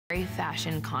very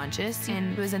fashion conscious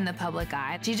and was in the public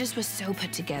eye. She just was so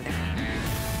put together.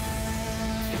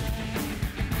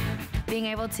 Being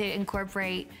able to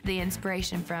incorporate the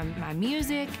inspiration from my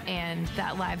music and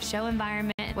that live show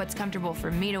environment, what's comfortable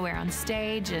for me to wear on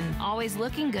stage, and always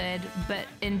looking good, but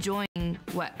enjoying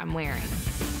what I'm wearing.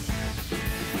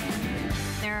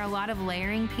 There are a lot of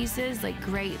layering pieces, like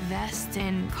great vests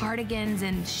and cardigans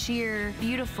and sheer,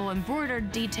 beautiful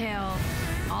embroidered detail.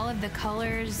 All of the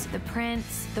colors, the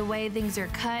prints, the way things are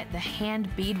cut, the hand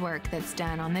beadwork that's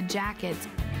done on the jackets.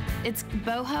 It's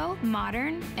boho,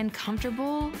 modern, and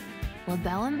comfortable.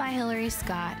 LaBellum by Hillary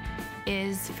Scott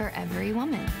is for every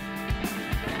woman.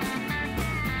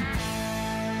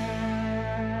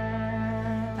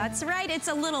 That's right, it's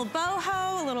a little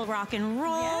boho, a little rock and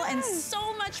roll, and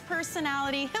so much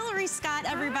personality. Hillary Scott,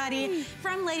 everybody,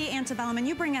 from Lady Antebellum, and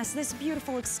you bring us this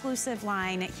beautiful exclusive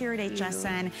line here at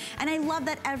HSN. And I love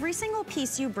that every single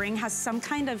piece you bring has some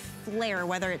kind of flair,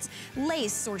 whether it's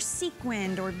lace or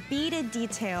sequined or beaded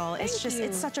detail.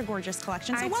 It's such a gorgeous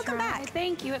collection. So welcome back.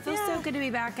 Thank you. It feels so good to be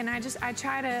back. And I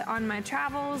try to, on my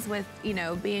travels with, you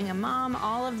know, being a mom,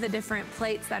 all of the different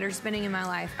plates that are spinning in my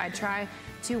life, I try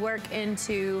to work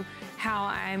into how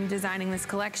I'm designing this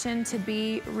collection to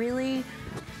be really,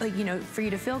 like, you know, for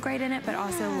you to feel great in it, but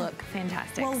also look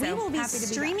fantastic. Well, we will be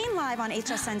streaming live on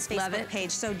HSN's Facebook page,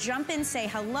 so jump in, say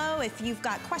hello. If you've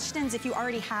got questions, if you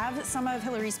already have some of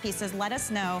Hillary's pieces, let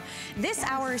us know. This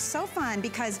hour is so fun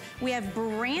because we have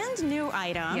brand new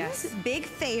items, big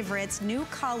favorites, new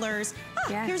colors.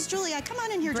 Here's Julia. Come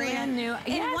on in here, Julia. Brand new.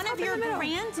 In one of your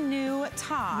brand new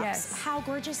tops. How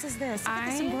gorgeous is this? Look at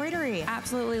this embroidery.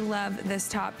 Absolutely love this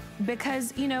top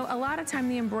because, you know, a lot of time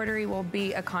the embroidery will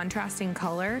be a contrasting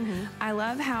color. I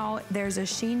love how there's a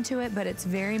sheen to it, but it's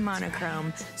very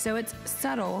monochrome. So it's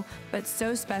subtle, but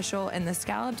so special. And the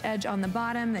scalloped edge on the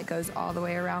bottom that goes all the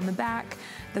way around the back.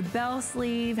 The bell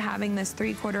sleeve having this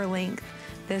 3/4 length.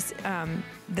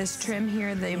 This trim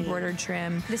here, the embroidered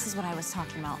trim. This is what I was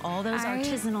talking about, all those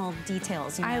artisanal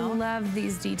details, you know? I love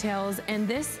these details, and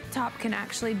this top can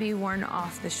actually be worn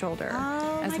off the shoulder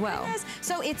as well. Goodness.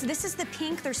 So this is the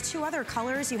pink, there's two other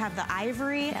colors. You have the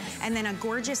ivory, and then a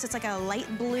gorgeous, it's like a light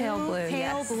blue.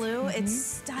 Pale blue, it's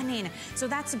stunning. So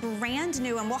that's brand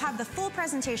new, and we'll have the full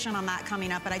presentation on that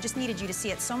coming up, but I just needed you to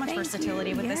see it. So much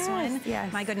versatility with this one.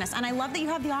 My goodness. And I love that you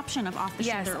have the option of off the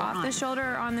shoulder or off the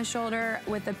shoulder or on the shoulder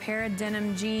with a pair of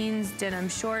denim jeans, denim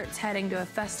shorts, heading to a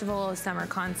festival, a summer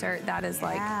concert. That is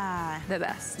like the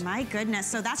best. My goodness.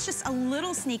 So that's just a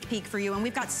little sneak peek for you. And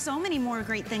we've got so many more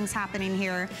great things happening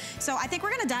here. So I think we're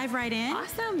going to dive right in.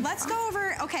 Awesome. Let's go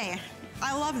over. Okay.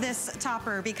 I love this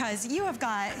topper because you have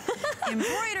got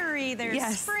embroidery,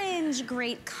 there's fringe,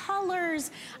 great colors.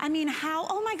 I mean,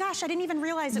 oh my gosh, I didn't even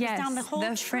realize it was down the whole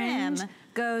trim. Fringe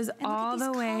goes all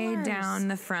the way down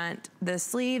the front, the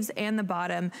sleeves and the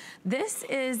bottom. This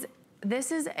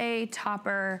is a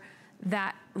topper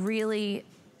that really,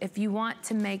 if you want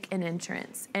to make an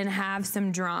entrance and have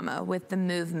some drama with the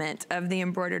movement of the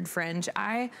embroidered fringe,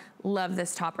 I love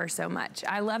this topper so much.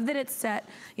 I love that it's set,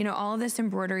 you know, all of this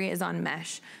embroidery is on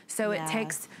mesh. So it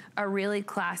takes a really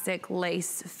classic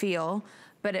lace feel,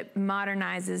 but it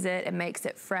modernizes it, it makes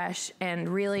it fresh and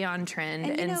really on trend.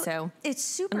 And so it's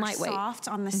super soft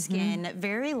on the skin,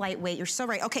 very lightweight. You're so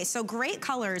right. Okay, so great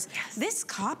colors. This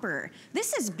copper,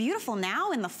 this is beautiful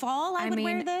now in the fall. I would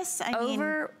wear this. I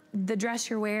mean, the dress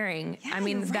you're wearing, I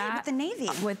mean, with the navy.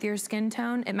 With your skin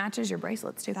tone, it matches your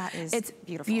bracelets too. That is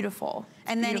beautiful.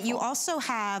 And then you also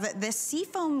have this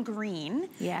seafoam green,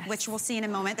 which we'll see in a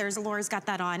moment. Laura's got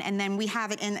that on. And then we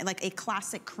have it in like a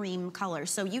classic cream color.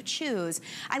 So you choose.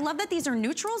 I love that these are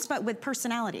neutrals, but with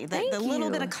personality. The little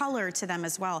bit of color to them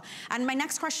as well. And my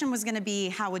next question was gonna be,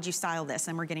 how would you style this?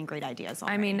 And we're getting great ideas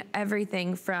already. I mean,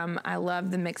 everything from, I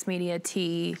love the mixed media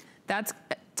tee. That's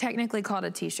technically called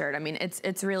a t-shirt. I mean,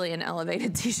 it's really an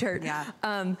elevated t-shirt.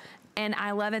 And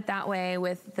I love it that way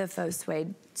with the faux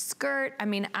suede skirt. I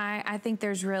mean, I think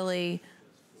there's really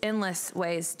endless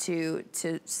ways to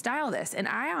style this. And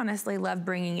I honestly love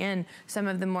bringing in some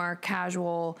of the more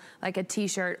casual, like a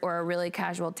t-shirt or a really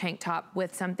casual tank top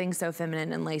with something so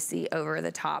feminine and lacy over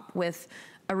the top with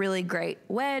a really great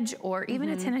wedge or even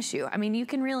a tennis shoe. I mean, you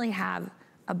can really have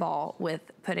a ball with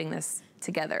putting this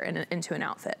together into an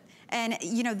outfit. And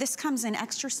you know, this comes in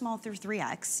extra small through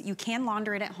 3X. You can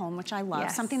launder it at home, which I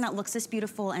love. Something that looks this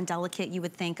beautiful and delicate, you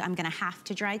would think I'm gonna have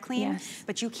to dry clean,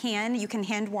 but you can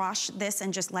hand wash this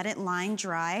and just let it line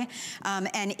dry.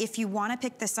 And if you wanna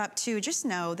pick this up too, just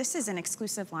know this is an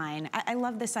exclusive line. I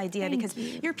love this idea because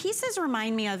your pieces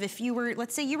remind me of if you were,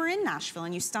 let's say you were in Nashville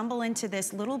and you stumble into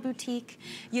this little boutique,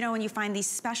 you know, and you find these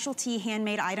specialty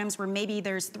handmade items where maybe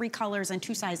there's 3 colors and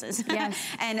 2 sizes.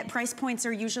 And price points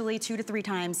are usually 2 to 3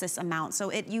 times this amount.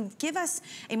 So you give us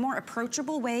a more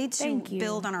approachable way to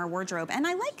build on our wardrobe. And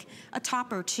I like a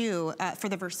topper too for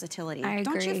the versatility.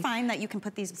 Don't you find that you can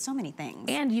put these with so many things?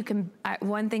 And you can,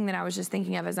 one thing that I was just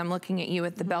thinking of as I'm looking at you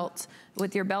with the belt,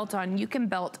 with your belt on, you can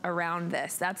belt around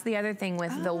this. That's the other thing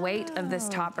with the weight of this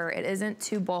topper. It isn't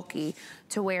too bulky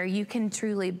to where you can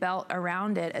truly belt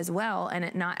around it as well and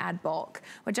it not add bulk,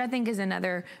 which I think is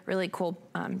another really cool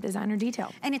designer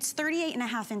detail. And it's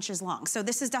 38.5 inches long. So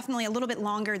this is definitely a little bit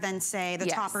longer than, say, the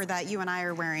topper that you and I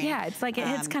are wearing. Yeah, it's like it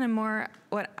hits kind of more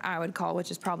what I would call,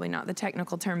 which is probably not the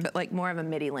technical term, but like more of a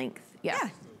midi length. Yeah,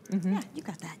 you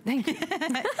got that. Thank you.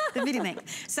 The midi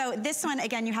length. So this one,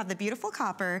 again, you have the beautiful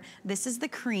copper. This is the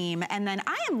cream. And then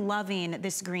I am loving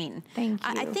this green. Thank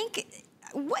you. I think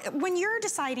when you're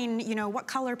deciding, you know, what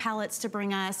color palettes to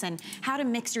bring us and how to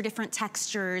mix your different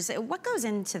textures, what goes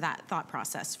into that thought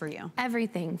process for you?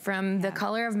 Everything from the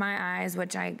color of my eyes,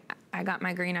 which I got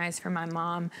my green eyes from my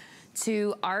mom,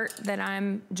 to art that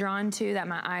I'm drawn to, that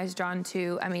my eye's drawn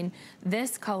to. I mean,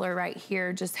 this color right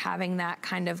here, just having that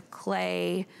kind of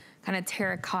clay, kind of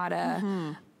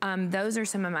terracotta, those are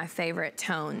some of my favorite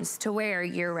tones to wear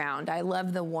year round. I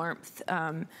love the warmth.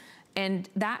 And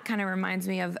that kind of reminds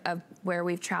me of where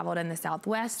we've traveled in the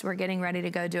Southwest. We're getting ready to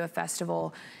go do a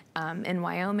festival in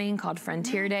Wyoming called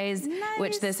Frontier Days,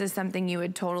 which this is something you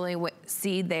would totally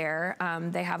see there.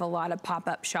 They have a lot of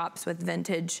pop-up shops with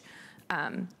vintage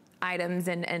items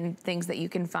and things that you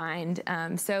can find.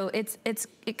 So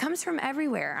it comes from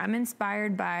everywhere. I'm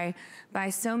inspired by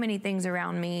so many things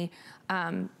around me.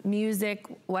 Music,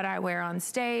 what I wear on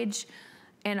stage,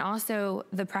 and also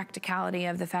the practicality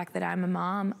of the fact that I'm a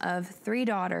mom of 3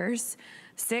 daughters,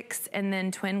 6, and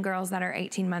then twin girls that are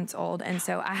 18 months old. And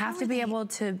so I have to be able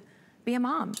to be a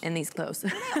mom in these clothes.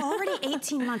 They're already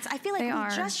 18 months. I feel like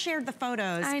we just shared the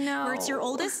photos. I know. Where it's your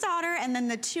oldest daughter and then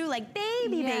the 2 like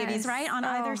babies, right? On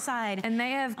either side. And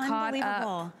they have caught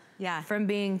up from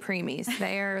being preemies.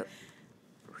 They are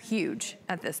huge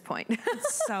at this point.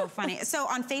 It's so funny. So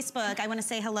on Facebook, I want to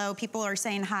say hello. People are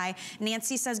saying hi.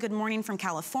 Nancy says good morning from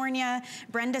California.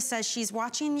 Brenda says she's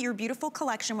watching your beautiful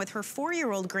collection with her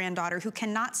 4-year-old granddaughter who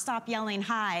cannot stop yelling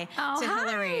hi to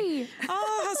Hillary.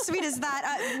 Oh, how sweet is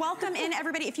that? Welcome in,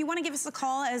 everybody. If you want to give us a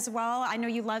call as well, I know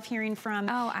you love hearing from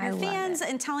your fans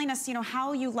and telling us, you know,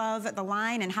 how you love the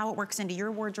line and how it works into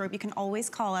your wardrobe. You can always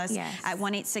call us at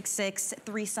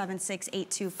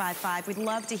 1-866-376-8255. We'd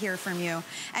love to hear from you.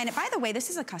 And by the way, this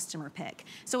is a customer pick.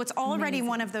 So it's already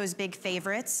one of those big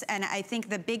favorites. And I think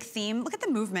the big theme, look at the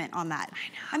movement on that. I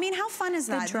know. I mean, how fun is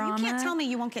that? Drama. You can't tell me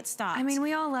you won't get stopped. I mean,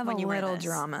 we all love a little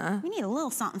drama. We need a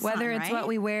little something fun, whether it's what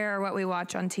we wear or what we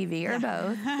watch on TV or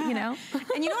both, you know?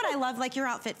 And you know what I love? Like your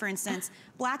outfit, for instance,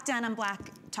 black denim,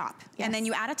 black top. And then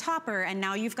you add a topper and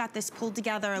now you've got this pulled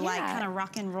together like kind of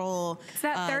rock and roll It's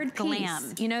that third glam.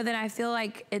 piece, you know, that I feel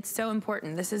like it's so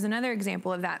important. This is another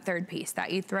example of that third piece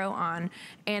that you throw on.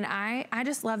 And I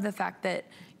just love the fact that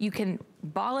you can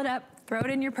ball it up, throw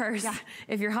it in your purse.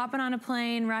 If you're hopping on a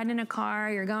plane, riding in a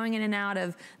car, you're going in and out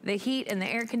of the heat and the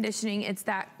air conditioning, it's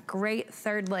that great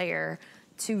third layer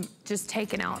to just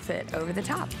take an outfit over the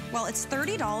top. Well, it's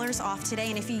 $30 off today,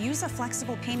 and if you use a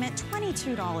flexible payment,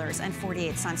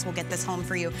 $22.48 will get this home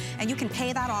for you. And you can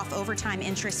pay that off over time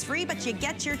interest-free, but you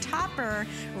get your topper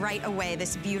right away,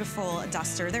 this beautiful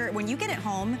duster. When you get it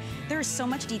home, there is so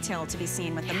much detail to be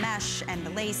seen with the mesh and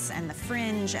the lace and the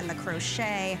fringe and the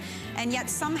crochet, and yet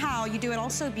somehow you do it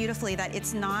all so beautifully that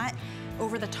it's not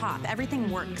over the top.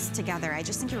 Everything works together. I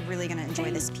just think you're really gonna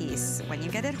enjoy this piece when you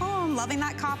get it home, loving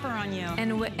that copper on you.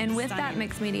 And with that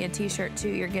mixed media t-shirt too,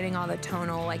 you're getting all the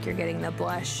tonal, like you're getting the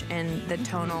blush and the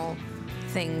tonal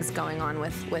things going on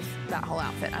with that whole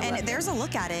outfit. And there's a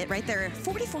look at it right there,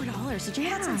 $44. Did you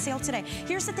know that's on sale today?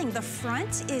 Here's the thing, the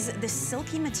front is this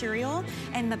silky material,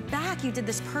 and the back you did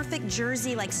this perfect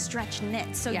jersey like stretch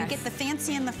knit. So you get the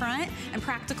fancy in the front and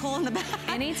practical in the back.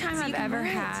 Anytime I've ever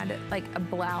had like a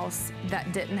blouse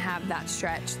that didn't have that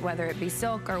stretch, whether it be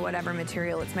silk or whatever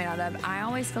material it's made out of, I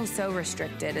always feel so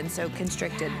restricted and so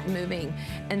constricted moving.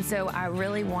 And so I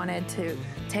really wanted to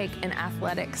take an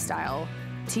athletic style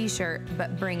t-shirt,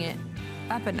 but bring it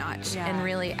up a notch and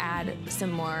really add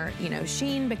some more, you know,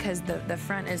 sheen, because the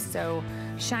front is so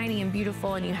shiny and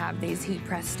beautiful, and you have these heat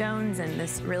press stones and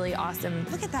this really awesome,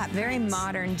 look at that, very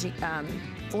modern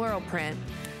floral print.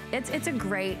 It's a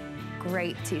great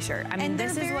t-shirt. I mean,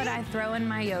 this is what I throw in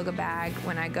my yoga bag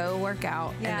when I go work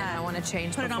out, and then I want to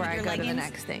change before I go to the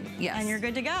next thing. Yes. And you're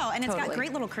good to go. And it's got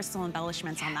great little crystal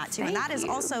embellishments on that too. And that is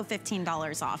also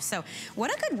 $15 off. So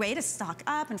what a good way to stock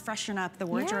up and freshen up the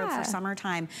wardrobe for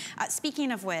summertime.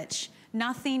 Speaking of which,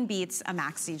 nothing beats a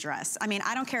maxi dress. I mean,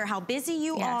 I don't care how busy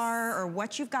you are or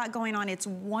what you've got going on. It's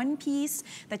one piece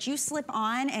that you slip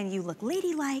on and you look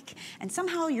ladylike, and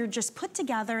somehow you're just put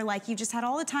together like you just had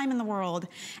all the time in the world.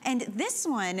 And this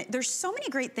one, there's so many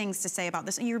great things to say about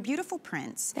this. Your beautiful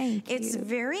prints. Thank you. It's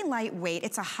very lightweight.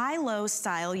 It's a high-low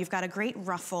style. You've got a great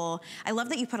ruffle. I love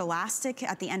that you put elastic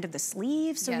at the end of the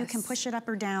sleeve so you can push it up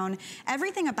or down.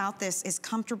 Everything about this is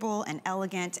comfortable and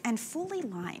elegant and fully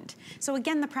lined. So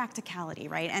again, the practicality,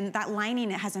 right? And that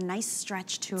lining, it has a nice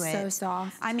stretch to it. So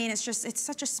soft. I mean, it's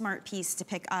such a smart piece to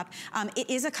pick up. It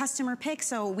is a customer pick,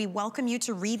 so we welcome you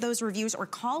to read those reviews or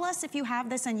call us if you have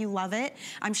this and you love it.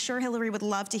 I'm sure Hillary would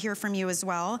love to hear from you as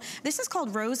well. This is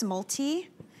called Rose Multi.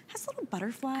 Has little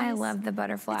butterflies. I love the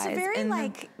butterflies. It's a very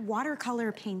like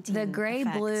watercolor painting. The gray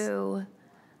blue,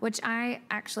 which I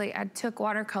took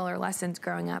watercolor lessons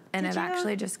growing up, and I've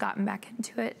actually just gotten back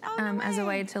into it as a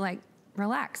way to like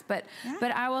relax. But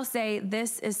I will say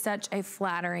this is such a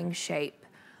flattering shape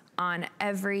on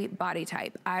every body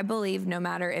type. I believe no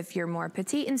matter if you're more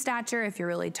petite in stature, if you're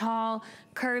really tall,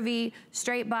 curvy,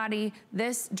 straight body,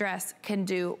 this dress can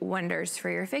do wonders for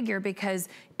your figure, because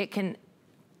it can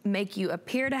make you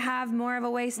appear to have more of a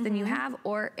waist than you have,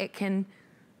 or it can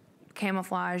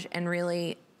camouflage and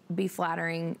really be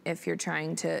flattering if you're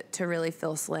trying to really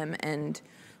feel slim and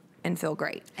feel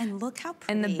great. And look how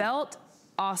pretty. And the belt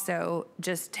also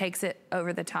just takes it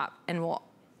over the top and will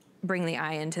bring the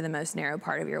eye into the most narrow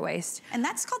part of your waist. And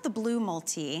that's called the blue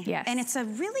multi. Yes. And it's a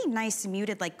really nice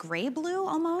muted, like gray blue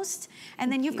almost.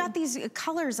 And then you've got these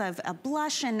colors of a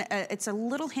blush, and it's a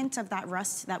little hint of that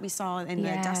rust that we saw in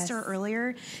the duster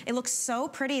earlier. It looks so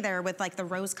pretty there with like the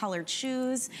rose colored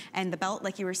shoes and the belt,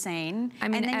 like you were saying. I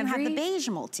mean, and then you have the beige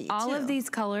multi all of these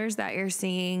colors that you're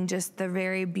seeing, just the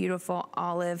very beautiful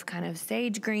olive kind of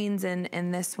sage greens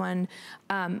and this one,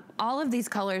 all of these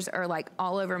colors are like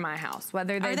all over my house,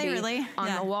 whether they really?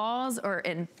 On the walls or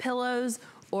in pillows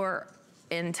or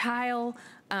in tile.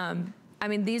 I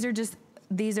mean, these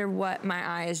are what my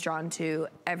eye is drawn to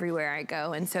everywhere I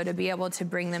go. And so to be able to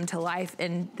bring them to life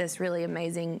in this really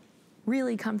amazing,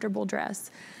 really comfortable dress,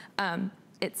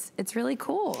 it's really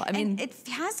cool. I mean, it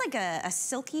has like a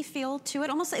silky feel to it.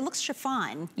 Almost, it looks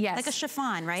chiffon. Yes. Like a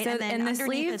chiffon, right? So, and then the underneath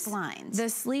sleeves, it's lines. The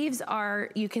sleeves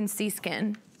are, you can see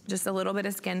skin. Just a little bit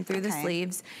of skin through the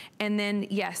sleeves. And then,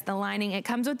 yes, the lining, it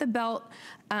comes with the belt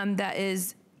that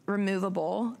is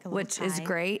removable, which is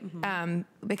great,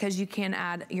 because you can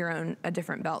add a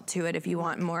different belt to it if you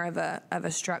want more of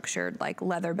a structured, like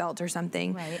leather belt or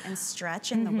something. Right, and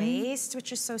stretch in the waist,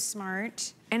 which is so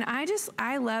smart. And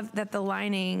I love that the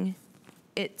lining,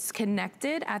 it's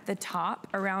connected at the top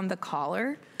around the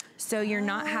collar, so you're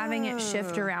not having it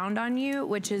shift around on you,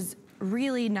 which is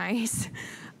really nice.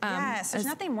 Yes, there's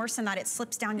nothing worse than that. It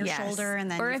slips down your shoulder,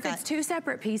 and then or if it's two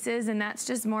separate pieces, and that's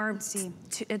just more.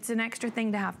 It's an extra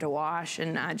thing to have to wash,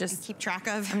 and I just keep track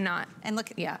of. I'm not. And look,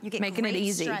 you get making it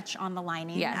easy. Stretch on the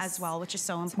lining as well, which is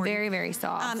so important. Very, very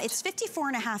soft. It's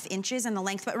 54.5 inches in the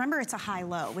length, but remember it's a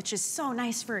high-low, which is so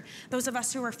nice for those of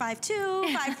us who are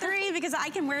 5'2", 5'3", because I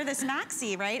can wear this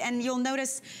maxi, right? And you'll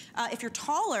notice if you're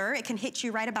taller, it can hit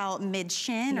you right about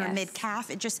mid-shin or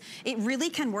mid-calf. It really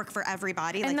can work for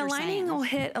everybody. And the lining will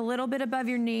hit a little bit above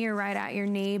your knee or right at your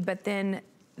knee, but then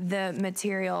the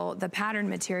material, the pattern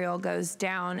material goes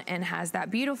down and has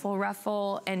that beautiful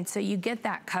ruffle, and so you get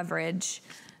that coverage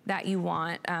that you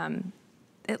want.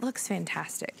 It looks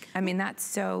fantastic. I mean, that's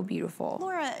so beautiful.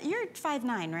 Laura, you're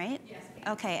 5'9", right? Yes.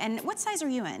 Okay, and what size are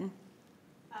you in?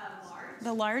 Large.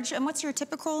 The large, and what's your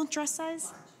typical dress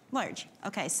size? Large.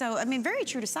 Okay, so I mean, very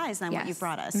true to size than what you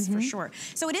brought us, for sure.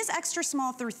 So it is extra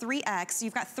small through 3X.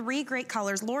 You've got 3 great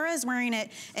colors. Laura is wearing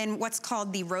it in what's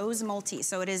called the rose multi.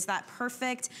 So it is that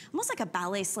perfect, almost like a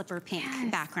ballet slipper pink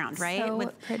background, right?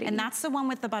 So pretty. And that's the one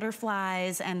with the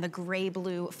butterflies and the gray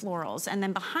blue florals. And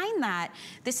then behind that,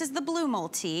 this is the blue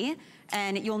multi.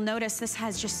 And you'll notice this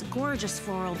has just gorgeous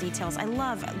floral details. I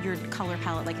love your color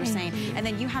palette, like you're saying. And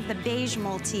then you have the beige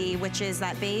multi, which is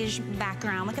that beige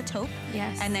background, like a taupe.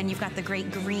 Yes. And then you've got the great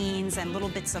greens and little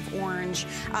bits of orange.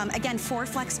 Again, 4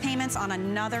 flex payments on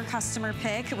another customer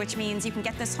pick, which means you can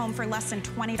get this home for less than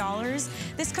 $20.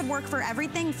 This could work for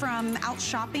everything from out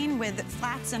shopping with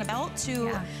flats and a belt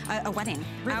to a wedding.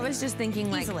 Really. I was just thinking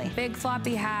like big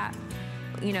floppy hat,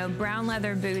 you know, brown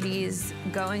leather booties,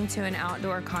 going to an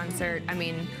outdoor concert. I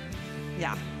mean,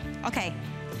 yeah. Okay.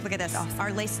 Look at this,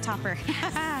 our lace topper.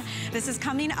 This is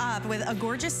coming up with a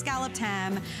gorgeous scalloped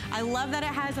hem. I love that it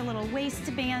has a little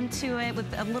waistband to it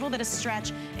with a little bit of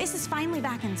stretch. This is finally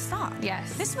back in stock.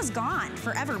 Yes. This was gone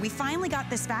forever. We finally got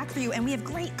this back for you, and we have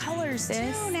great colors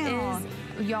too now.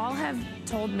 Y'all have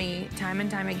told me time and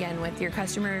time again with your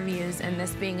customer reviews and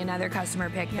this being another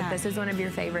customer pick that this is one of your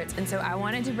favorites. And so I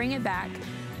wanted to bring it back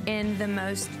in the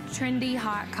most trendy,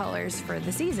 hot colors for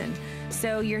the season.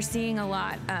 So you're seeing a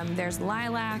lot, there's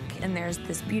lilac and there's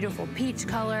this beautiful peach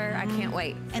color. I can't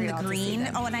wait for and the green.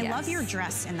 Oh, and I love your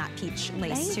dress in that peach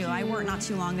lace too. I wore it not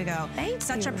too long ago.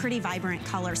 Such a pretty vibrant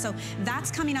color. So that's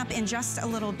coming up in just a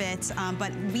little bit,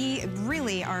 but we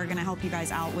really are gonna help you guys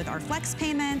out with our flex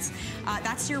payments.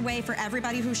 That's your way for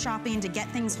everybody who's shopping to get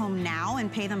things home now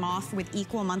and pay them off with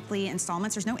equal monthly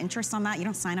installments. There's no interest on that. You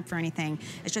don't sign up for anything.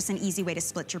 It's just an easy way to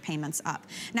split your payments up.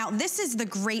 Now, this is the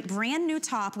great brand new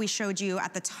top we showed you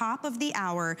at the top of the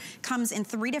hour. Comes in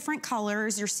 3 different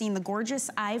colors. You're seeing the gorgeous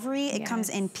ivory. It comes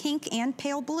in pink and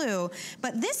pale blue.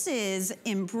 But this is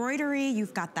embroidery.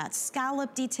 You've got that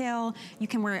scallop detail. You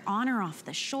can wear it on or off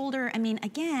the shoulder. I mean,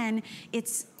 again,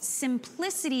 it's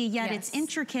simplicity, yet it's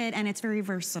intricate and it's very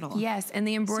versatile. Yes, and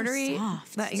the embroidery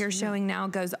that you're showing now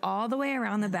goes all the way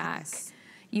around the back.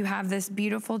 You have this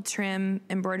beautiful trim,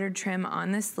 embroidered trim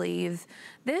on the sleeve.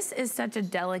 This is such a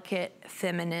delicate,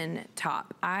 feminine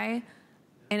top. And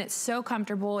it's so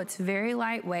comfortable, it's very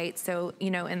lightweight. So,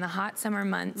 you know, in the hot summer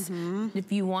months,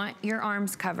 if you want your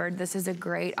arms covered, this is a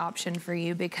great option for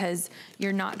you because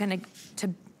you're not gonna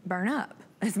burn up,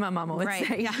 as my mama would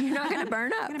say. You're not gonna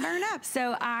burn up.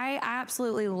 So I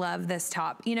absolutely love this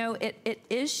top. You know, it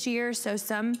is sheer, so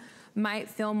some might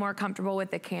feel more comfortable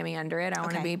with the cami under it. I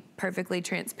wanna be perfectly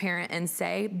transparent and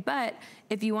say, but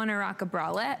if you wanna rock a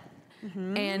bralette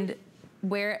and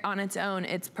wear it on its own,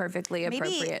 it's perfectly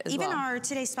appropriate as well. Even our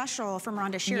today's special from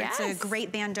Rhonda Shear, it's a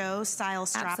great bandeau style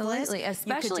strapless. Absolutely,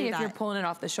 especially if you're pulling it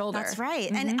off the shoulder. That's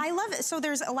right, and I love it. So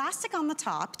there's elastic on the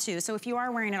top too, so if you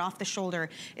are wearing it off the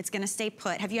shoulder, it's gonna stay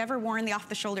put. Have you ever worn the off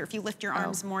the shoulder? If you lift your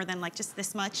arms more than like just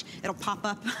this much, it'll pop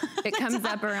up. It comes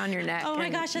up around your neck. Oh my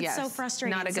gosh, it's so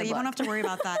frustrating. Not a good so you won't have to worry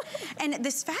about that. And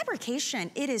this fabrication,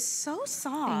 it is so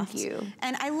soft. Thank you.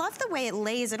 And I love the way it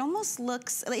lays. It almost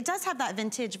looks, it does have that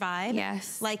vintage vibe. Yes.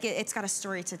 Like it's got a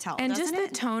story to tell, and doesn't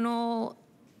just the tonal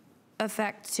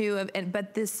effect too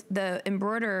but the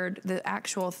embroidered, the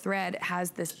actual thread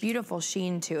has this beautiful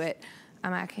sheen to it.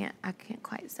 I can't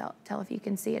quite tell if you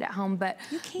can see it at home, but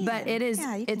it is,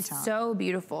 it's so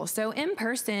beautiful. So in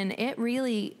person, it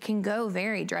really can go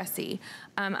very dressy.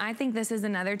 I think this is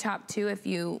another top too, if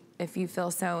you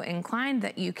feel so inclined,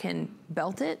 that you can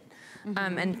belt it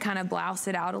and kind of blouse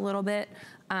it out a little bit.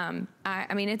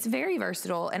 I mean, it's very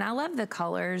versatile, and I love the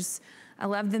colors. I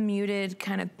love the muted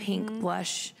kind of pink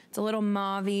blush. It's a little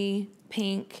mauve-y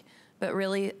pink, but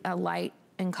really a light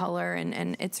in color,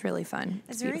 and it's really fun.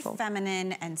 It's very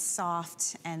feminine and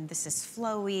soft, and this is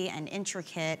flowy and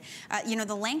intricate. You know,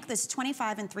 the length is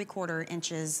 25 3/4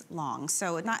 inches long,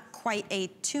 so not quite a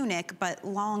tunic, but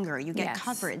longer. You get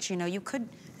coverage. You know, you could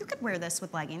wear this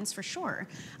with leggings for sure.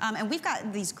 And we've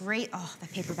got these great, the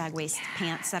paper bag waist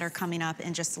pants that are coming up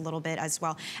in just a little bit as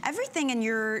well. Everything in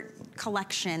your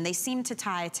collection, they seem to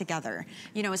tie together.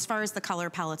 You know, as far as the color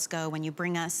palettes go, when you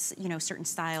bring us, you know, certain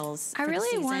styles for the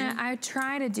season. I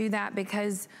try to do that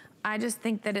because I just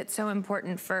think that it's so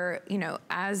important for, you know,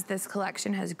 as this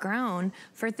collection has grown,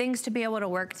 for things to be able to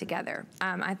work together.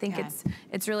 I think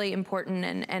it's really important,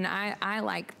 and I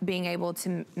like being able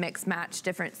to mix match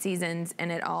different seasons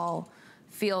and it all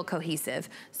feel cohesive.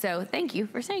 So thank you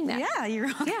for saying that. Yeah, you're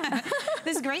welcome. Yeah.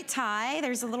 This great tie,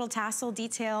 there's a little tassel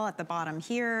detail at the bottom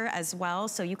here as well,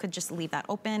 so you could just leave that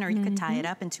open, or you could tie it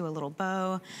up into a little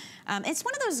bow. It's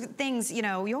one of those things, you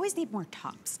know, you always need more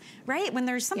tops, right? When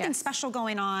there's something special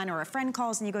going on, or a friend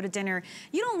calls and you go to dinner,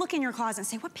 you don't look in your closet and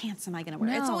say, what pants am I gonna wear?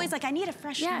 No. It's always like, I need a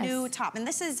fresh new top, and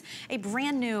this is a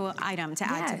brand new item to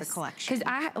add to the collection.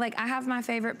 Because I have my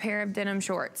favorite pair of denim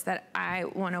shorts that I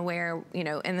wanna wear, you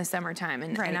know, in the summertime,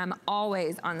 and I'm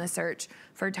always on the search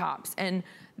for tops. And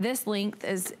this length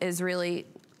is really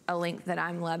a length that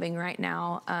I'm loving right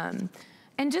now.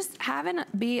 And just having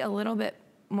it be a little bit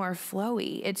more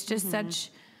flowy. It's just such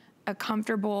a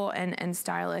comfortable and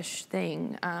stylish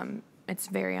thing. It's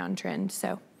very on trend,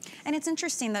 so. And it's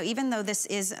interesting though, even though this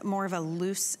is more of a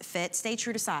loose fit, stay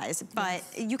true to size, but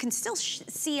you can still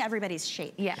see everybody's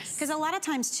shape. Yes. Because a lot of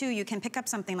times too, you can pick up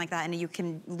something like that and you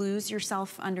can lose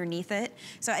yourself underneath it.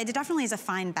 So it definitely is a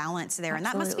fine balance there. Absolutely. And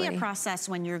that must be a process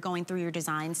when you're going through your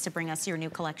designs to bring us your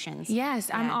new collections. Yes,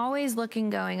 I'm always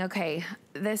looking, going, okay,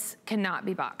 this cannot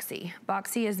be boxy.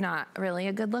 Boxy is not really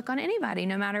a good look on anybody,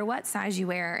 no matter what size you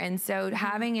wear. And so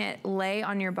having it lay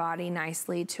on your body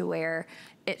nicely to where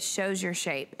it shows your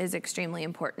shape is extremely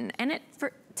important. And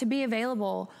to be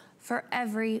available for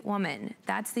every woman.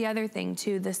 That's the other thing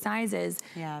too, the sizes,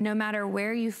 no matter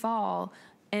where you fall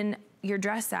in your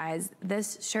dress size,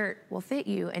 this shirt will fit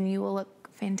you and you will look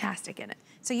fantastic in it.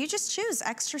 So you just choose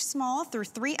extra small through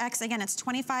 3X. Again, it's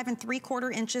 25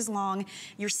 3/4 inches long.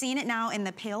 You're seeing it now in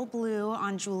the pale blue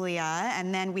on Julia,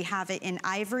 and then we have it in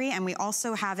ivory, and we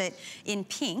also have it in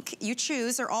pink. You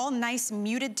choose, they're all nice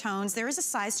muted tones. There is a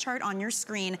size chart on your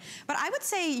screen, but I would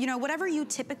say, you know, whatever you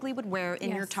typically would wear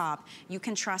in your top, you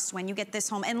can trust when you get this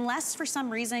home, unless for some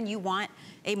reason you want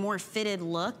a more fitted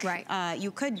look.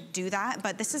 You could do that,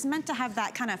 but this is meant to have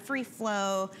that kind of free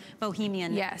flow,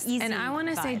 bohemian, easy and I want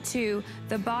to say vibe. too,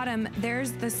 the bottom,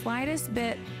 there's the slightest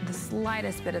bit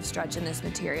of stretch in this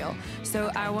material. So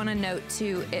I want to note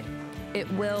too, it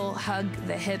will hug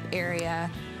the hip area.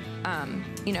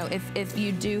 You know, if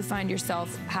you do find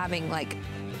yourself having like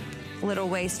little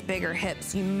waist, bigger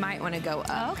hips, you might want to go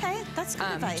up. Okay, that's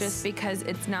good advice. Just because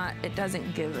it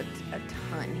doesn't give a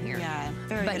ton here. Yeah,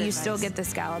 very But good you still get the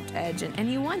scalloped edge,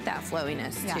 and you want that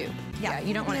flowiness too. Yeah,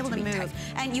 you don't want it to be move. tight.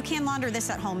 And you can launder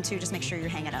this at home too, just make sure you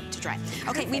hang it up to dry.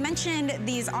 Okay, we mentioned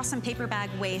these awesome paper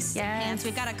bag waist pants.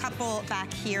 We've got a couple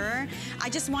back here. I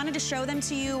just wanted to show them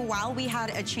to you while we had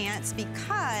a chance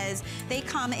because they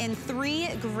come in 3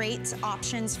 great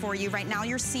options for you. Right now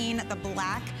you're seeing the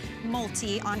black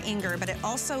multi on Inger, but it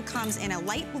also comes in a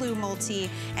light blue multi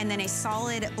and then a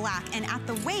solid black. And at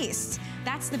the waist,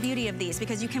 that's the beauty of these,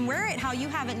 because you can wear it how you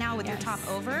have it now with your top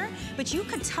over, but you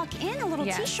could tuck in a little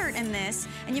t-shirt in this,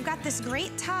 and you've got this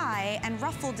great tie and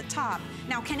ruffled top.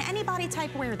 Now, can anybody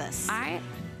type wear this?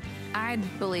 I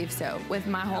believe so, with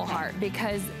my whole heart,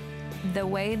 because the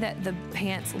way that the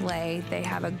pants lay, they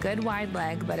have a good wide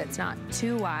leg, but it's not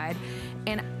too wide,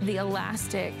 and the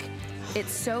elastic,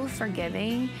 it's so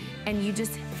forgiving, and you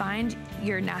just find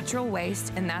your natural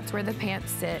waist, and that's where the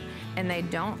pants sit, and they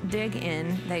don't dig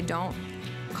in, they don't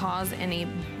cause any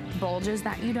bulges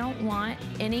that you don't want,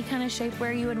 any kind of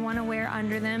shapewear you would want to wear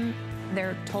under them.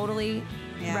 They're totally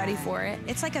ready for it.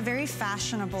 It's like a very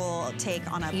fashionable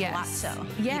take on a palazzo.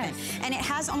 Yes. Even. And it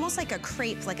has almost like a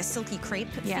crepe, like a silky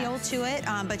crepe feel to it,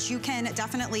 but you can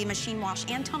definitely machine wash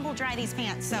and tumble dry these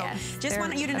pants. So just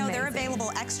want you to know they're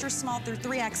available extra small through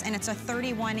 3X, and it's a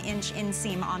 31-inch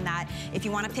inseam on that. If you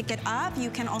want to pick it up,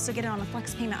 you can also get it on a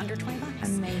flex payment under $20.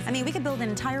 Amazing. I mean, we could build an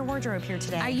entire wardrobe here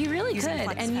today. You really could,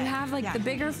 and you have like the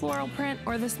bigger floral print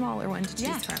or the smaller one to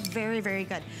choose from. Very, very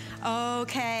good.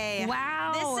 Okay.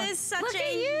 Wow. This is such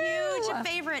a huge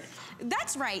favorite.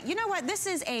 That's right. You know what? This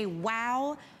is a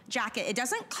wow jacket. It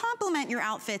doesn't complement your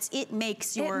outfits. It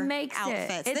makes your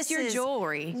outfits. It's your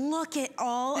jewelry. Look at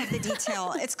all of the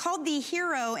detail. It's called the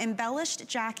Hero Embellished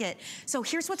Jacket. So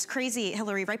here's what's crazy,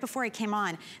 Hillary. Right before I came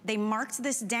on, they marked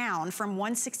this down from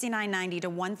 $169.90 to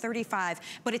 $135,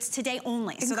 but it's today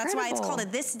only. So that's why it's called a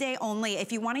this day only.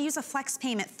 If you want to use a flex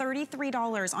payment,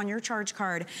 $33 on your charge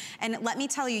card. And let me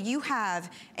tell you, you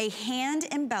have a hand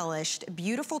embellished,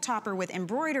 beautiful topper with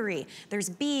embroidery. There's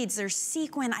beads, there's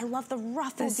sequin. I love the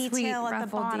ruffle detail at the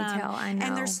bottom. I know.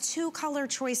 And there's 2 color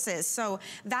choices. So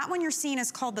that one you're seeing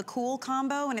is called the Cool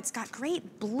Combo, and it's got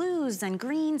great blues and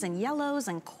greens and yellows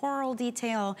and coral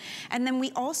detail. And then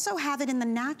we also have it in the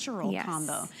natural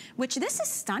combo, which this is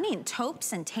stunning.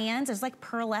 Taupes and tans. There's like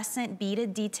pearlescent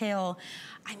beaded detail.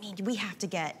 I mean, we have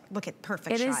to look at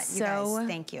perfect shot. Is you guys,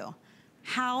 thank you.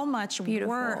 How much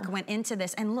work went into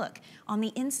this. And look, on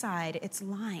the inside, it's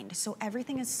lined. So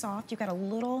everything is soft. You've got a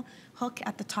little hook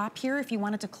at the top here if you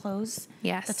wanted to close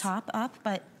the top up.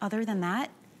 But other than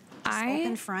that, just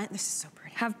open front. This is so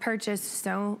pretty. Have purchased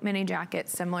so many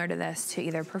jackets similar to this to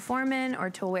either perform in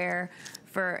or to wear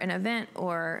for an event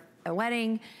or a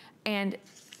wedding. And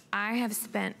I have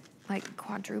spent like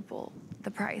quadruple the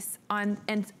price on,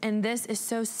 and this is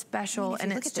so special,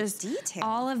 and it's just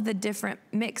all of the different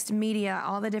mixed media,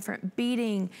 all the different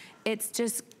beading. It's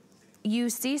just,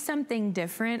 you see something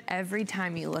different every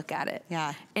time you look at it.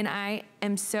 And I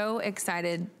am so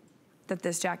excited that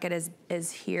this jacket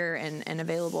is here and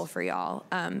available for y'all.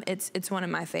 It's one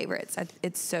of my favorites.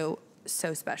 It's so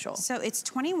so special. So it's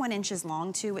 21 inches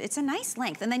long too. It's a nice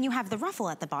length. And then you have the ruffle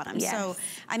at the bottom. Yes. So,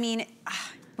 I mean,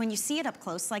 when you see it up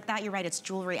close like that, you're right, it's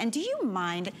jewelry. And do you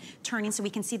mind turning so we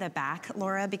can see the back,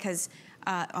 Laura? Because,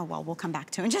 oh, well, we'll come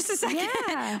back to it in just a second.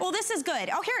 Yeah. Well, this is good.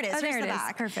 Oh, here it is. Oh, Here's there the it is.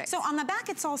 back. Perfect. So on the back,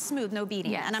 it's all smooth, no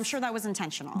beading. Yes. And I'm sure that was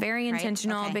intentional. Very right?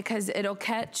 intentional, Okay. because it'll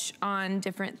catch on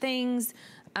different things.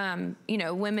 You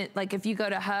know, women, like if you go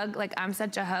to hug, like I'm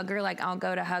such a hugger, like I'll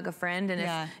go to hug a friend,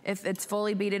 and if it's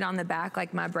fully beaded on the back,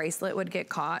 like my bracelet would get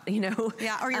caught, you know?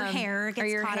 Yeah, or your hair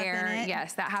gets caught up in it.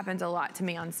 Yes, that happens a lot to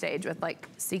me on stage with like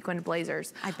sequined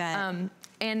blazers. I bet.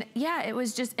 And yeah, it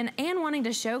was just, and wanting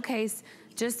to showcase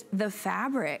just the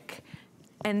fabric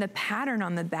and the pattern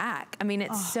on the back. I mean,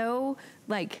 it's so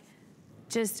like,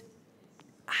 just,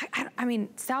 I mean,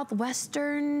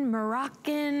 Southwestern,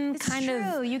 Moroccan, It's kind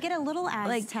true. of. You get a little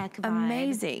Aztec vibe.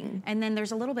 Amazing. And then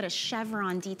there's a little bit of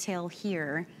chevron detail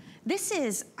here. This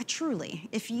is truly,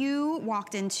 if you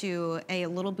walked into a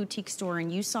little boutique store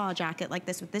and you saw a jacket like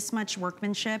this with this much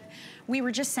workmanship, we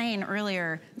were just saying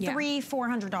earlier,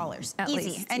 $300-400, At easy.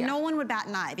 least, and no one would bat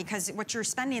an eye, because what you're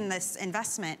spending this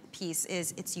investment piece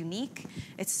is, it's unique.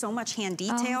 It's so much hand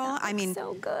detail. I mean,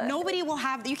 so good. Nobody will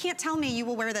have, you can't tell me you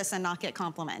will wear this and not get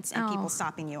compliments and people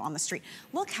stopping you on the street.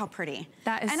 Look how pretty.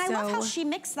 That is and I so love how she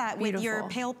mixed that with your beautiful.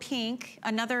 pale pink,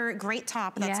 another great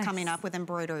top that's coming up with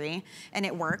embroidery, and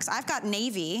it works. I've got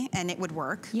navy and it would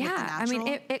work. Yeah, with the natural. I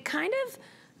mean, it kind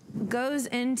of goes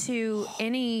into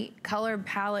any color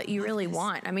palette you really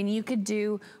want. I mean, you could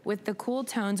do with the cool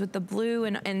tones, with the blue,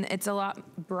 and it's a lot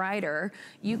brighter.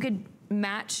 You could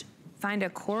match, find a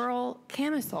coral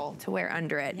camisole to wear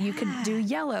under it. You could do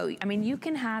yellow. I mean, you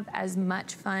can have as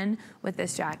much fun with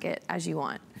this jacket as you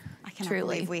want. I cannot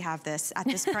believe we have this at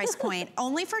this price point.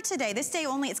 Only for today, this day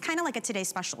only. It's kind of like a today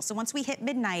special. So once we hit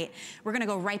midnight, we're gonna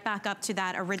go right back up to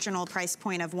that original price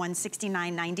point of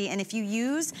 $169.90. And if you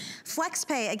use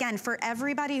FlexPay, again, for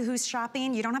everybody who's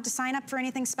shopping, you don't have to sign up for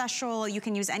anything special. You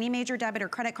can use any major debit or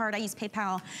credit card. I use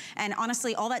PayPal. And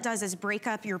honestly, all that does is break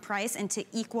up your price into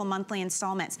equal monthly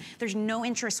installments. There's no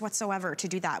interest whatsoever to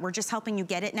do that. We're just helping you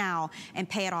get it now and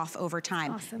pay it off over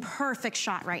time. Awesome. Perfect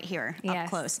shot right here, up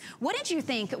close. What did you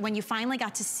think when you finally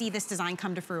got to see this design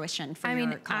come to fruition for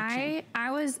your collection?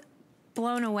 I was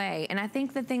blown away. And I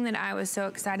think the thing that I was so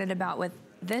excited about with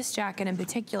this jacket in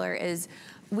particular is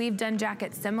we've done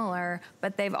jackets similar,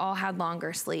 but they've all had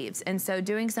longer sleeves. And so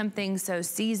doing something so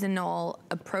seasonal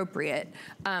appropriate,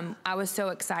 I was so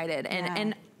excited.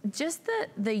 And just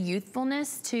the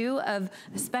youthfulness too of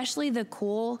especially the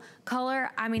cool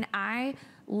color. I mean, I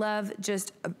love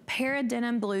just a pair of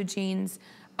denim blue jeans,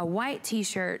 a white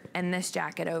t-shirt, and this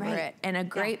jacket over it, and a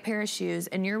great pair of shoes,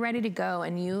 and you're ready to go,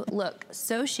 and you look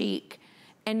so chic,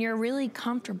 and you're really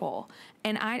comfortable.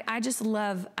 And I just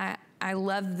love, I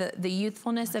love the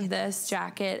youthfulness of this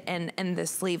jacket and the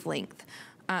sleeve length.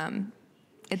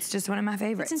 It's just one of my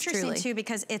favorites. It's interesting truly. too,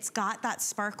 because it's got that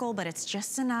sparkle, but it's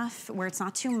just enough where it's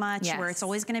not too much, where it's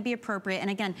always gonna be appropriate. And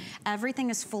again, everything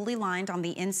is fully lined on the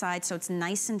inside, so it's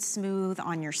nice and smooth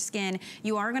on your skin.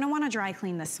 You are gonna wanna dry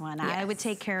clean this one. I would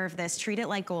take care of this, treat it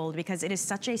like gold, because it is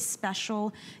such a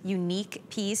special, unique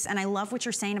piece. And I love what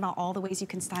you're saying about all the ways you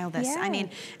can style this. I mean,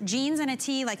 jeans and a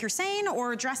tee, like you're saying,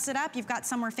 or dress it up. You've got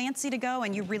somewhere fancy to go,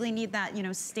 and you really need that, you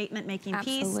know, statement-making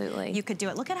piece. You could do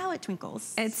it. Look at how it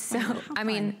twinkles. It's so, I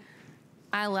mean,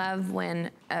 I love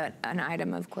when an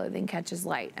item of clothing catches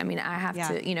light. I mean, I have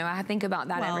to, you know, I think about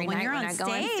that every night when I go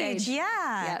on stage.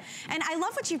 And I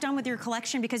love what you've done with your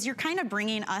collection, because you're kind of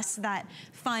bringing us that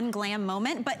fun, glam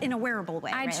moment, but in a wearable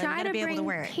way. I try to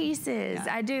bring pieces.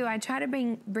 I do. I try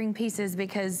to bring pieces,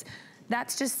 because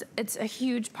that's just, it's a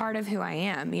huge part of who I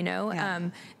am, you know?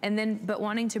 And then, but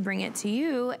wanting to bring it to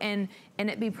you and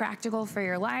it be practical for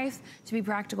your life, to be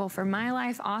practical for my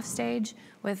life off stage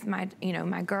with my, you know,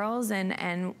 my girls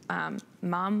and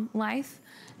mom life.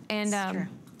 And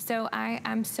so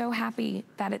I'm so happy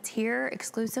that it's here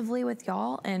exclusively with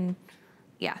y'all, and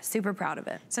yeah, super proud of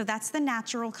it. So that's the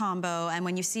natural combo, and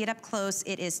when you see it up close,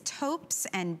 it is taupes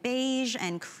and beige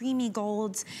and creamy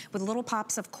golds with little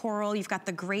pops of coral. You've got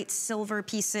the great silver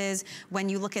pieces. When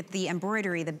you look at the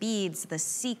embroidery, the beads, the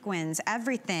sequins,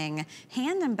 everything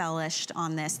hand embellished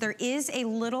on this. There is a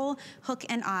little hook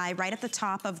and eye right at the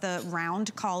top of the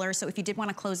round collar, so if you did want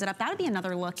to close it up, that would be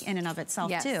another look in and of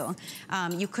itself too.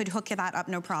 You could hook that up,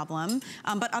 no problem.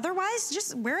 But otherwise,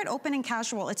 just wear it open and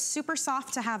casual. It's super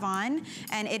soft to have on.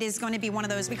 And it is going to be one of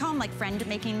those, we call them like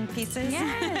friend-making pieces.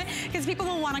 Yes. Because people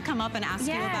will want to come up and ask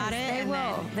you about it. They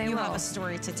will. You have a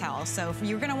story to tell. So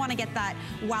you're going to want to get that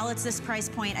while it's this price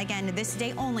point. Again, this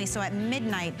day only. So at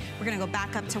midnight, we're going to go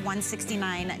back up to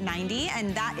 $169.90.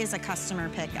 And that is a customer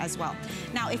pick as well.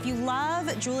 Now, if you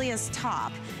love Julia's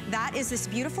top, that is this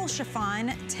beautiful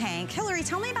chiffon tank. Hillary,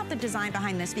 tell me about the design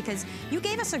behind this, because you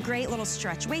gave us a great little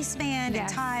stretch waistband and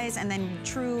ties, and then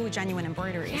true, genuine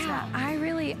embroidery as well.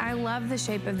 I love the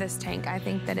shape of this tank. I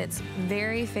think that it's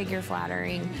very figure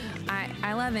flattering.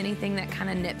 I love anything that kind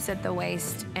of nips at the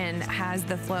waist and has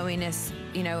the flowiness,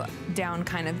 you know, down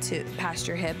kind of to past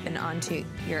your hip and onto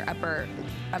your upper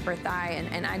thigh.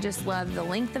 And I just love the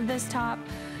length of this top.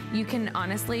 You can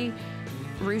honestly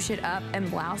ruche it up and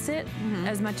blouse it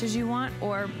as much as you want,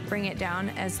 or bring it down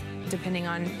as depending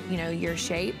on, you know, your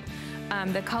shape.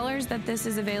 The colors that this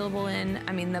is available in,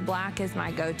 I mean, the black is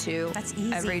my go-to. That's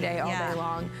easy. Every day, all day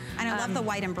long. And I love the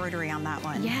white embroidery on that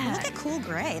one. Yeah. Look at cool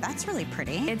gray. That's really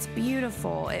pretty. It's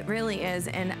beautiful. It really is.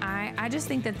 And I just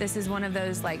think that this is one of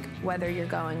those, like, whether you're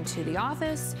going to the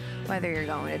office, whether you're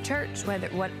going to church,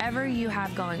 whatever you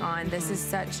have going on, this is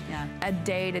such a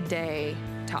day-to-day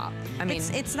top. I mean,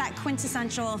 it's that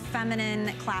quintessential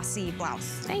feminine, classy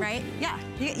blouse, right? Yeah,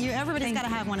 everybody's got to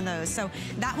have one of those. So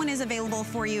that one is available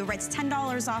for you. It's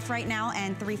 $10 off right now,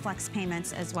 and 3 flex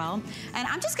payments as well. And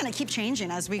I'm just going to keep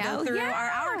changing as we go through our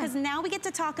hour, because now we get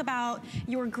to talk about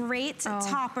your great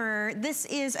topper. This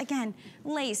is, again,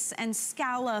 lace and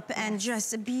scallop and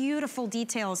just beautiful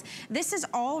details. This is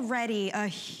already a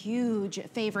huge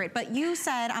favorite, but you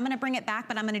said, I'm going to bring it back,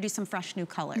 but I'm going to do some fresh new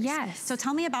colors. Yes. So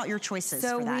tell me about your choices.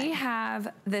 So we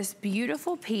have this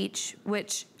beautiful peach,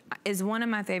 which is one of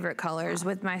my favorite colors.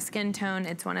 With my skin tone,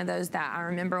 it's one of those that I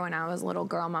remember when I was a little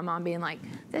girl, my mom being like,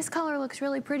 this color looks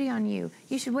really pretty on you.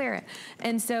 You should wear it.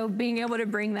 And so being able to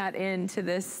bring that into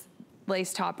this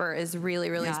lace topper is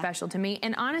really, really special to me.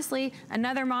 And honestly,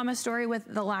 another mama story with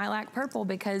the lilac purple,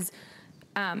 because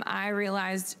I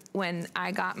realized when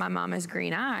I got my mama's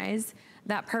green eyes,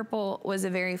 that purple was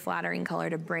a very flattering color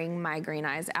to bring my green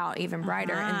eyes out even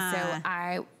brighter. And so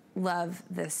I love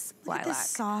this lilac. Look at this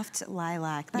soft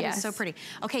lilac. That is so pretty.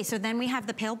 Okay, so then we have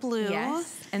the pale blue.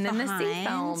 Yes, and then the sea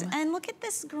foam. And look at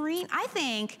this green. I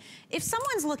think if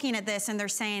someone's looking at this and they're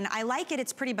saying, I like it,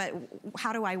 it's pretty, but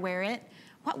how do I wear it?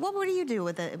 What do you do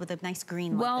with a nice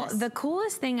green like this? The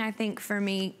coolest thing I think for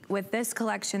me with this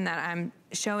collection that I'm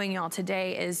showing y'all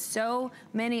today is so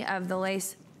many of the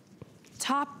lace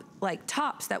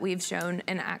tops that we've shown,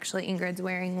 and actually Ingrid's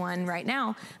wearing one right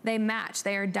now, they match.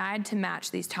 They are dyed to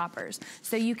match these toppers.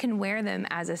 So you can wear them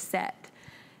as a set.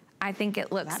 I think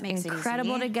it looks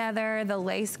incredible together. The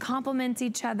lace complements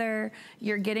each other.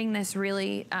 You're getting this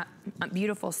really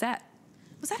beautiful set.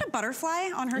 Was that a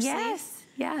butterfly on her sleeve?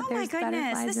 Yeah, oh my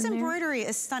goodness, this embroidery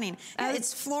is stunning.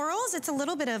 It's florals, it's a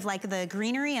little bit of like the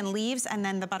greenery and leaves, and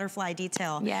then the butterfly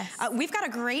detail. Yes. We've got a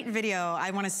great video I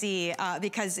want to see,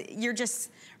 because you're just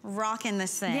rocking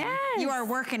this thing. Yes. You are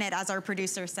working it, as our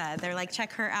producer said. They're like,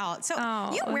 check her out. So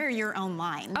you wear your own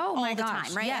line all the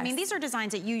time, right? Yes. I mean, these are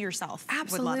designs that you yourself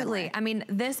would love and wear. I mean,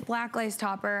 this black lace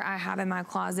topper I have in my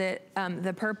closet.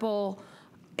 The purple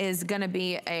is gonna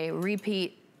be a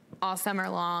repeat all summer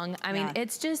long. I mean,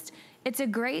 it's a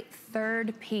great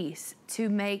third piece to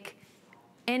make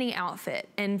any outfit.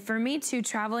 And for me too,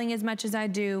 traveling as much as I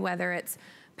do, whether it's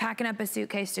packing up a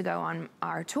suitcase to go on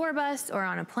our tour bus or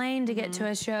on a plane to get to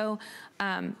a show,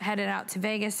 headed out to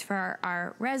Vegas for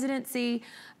our residency.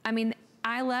 I mean,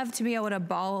 I love to be able to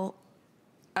ball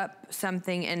up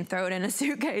something and throw it in a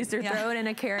suitcase or throw it in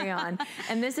a carry-on.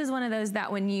 And this is one of those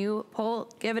that when you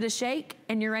give it a shake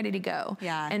and you're ready to go.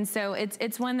 Yeah. And so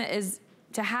it's one that is,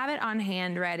 to have it on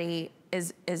hand ready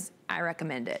is I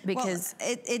recommend it, because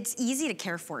it's easy to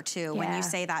care for too when you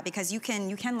say that, because you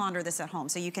can launder this at home.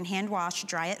 So you can hand wash,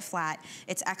 dry it flat.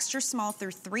 It's extra small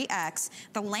through 3X.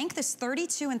 The length is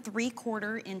 32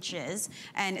 3/4 inches.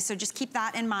 And so just keep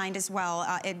that in mind as well.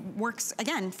 It works,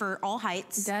 again, for all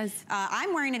heights. It does.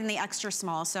 I'm wearing it in the extra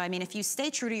small. So I mean, if you stay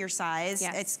true to your size,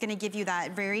 it's gonna give you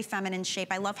that very feminine shape.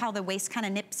 I love how the waist kind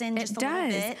of nips in just a little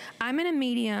bit. I'm in a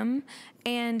medium.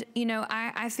 And, you know,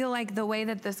 I feel like the way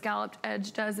that the scalloped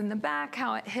edge does in the back,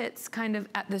 how it hits kind of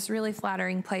at this really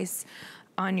flattering place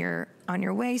on your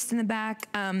waist in the back.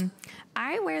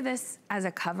 I wear this as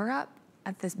a cover-up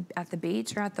at the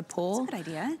beach or at the pool. That's a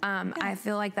good idea. I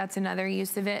feel like that's another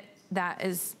use of it that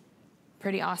is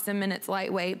pretty awesome, and it's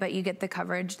lightweight, but you get the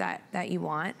coverage that you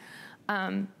want.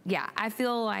 Yeah, I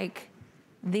feel like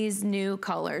these new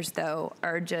colors, though,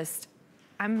 are just,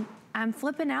 I'm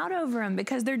flipping out over them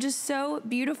because they're just so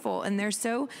beautiful and they're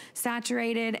so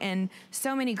saturated, and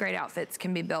so many great outfits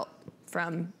can be built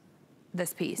from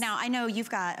this piece. Now, I know you've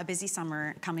got a busy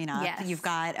summer coming up. Yes. You've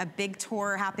got a big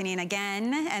tour happening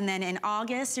again, and then in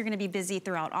August, you're gonna be busy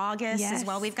throughout August as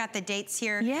well. We've got the dates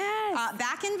here. Yes.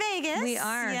 Back in Vegas. We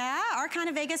are. Yeah, our kind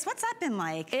of Vegas. What's that been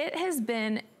like? It has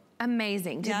been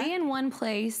amazing to be in one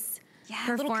place.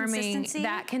 Performing,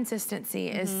 that consistency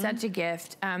is such a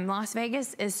gift. Las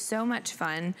Vegas is so much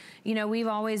fun. You know, we've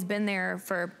always been there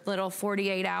for little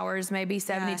 48 hours, maybe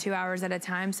 72 hours at a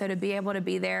time. So to be able to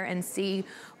be there and see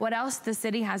what else the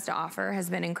city has to offer has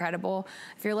been incredible.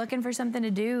 If you're looking for something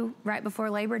to do right before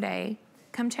Labor Day,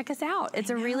 come check us out. It's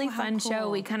a really fun show.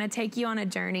 We kind of take you on a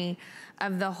journey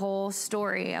of the whole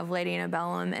story of Lady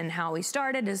Antebellum and how we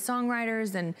started as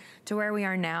songwriters and to where we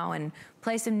are now, and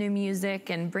play some new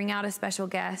music and bring out a special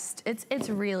guest. It's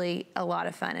really a lot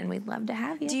of fun, and we'd love to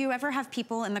have you. Do you ever have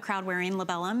people in the crowd wearing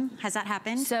LaBellum? Has that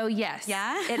happened? So yes,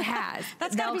 it has.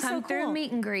 That's gotta be so cool. They'll come through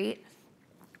meet and greet,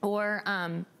 or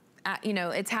you know,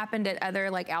 it's happened at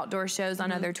other like outdoor shows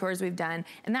on other tours we've done.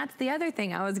 And that's the other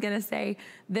thing I was gonna say.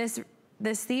 This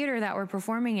theater that we're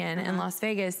performing in Las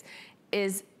Vegas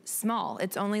is small.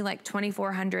 It's only like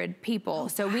 2,400 people.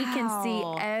 So we can see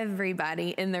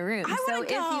everybody in the room. So if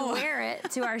you wear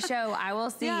it to our show, I will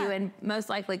see you and most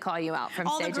likely call you out from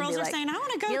stage. All the girls are saying, I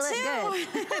want to go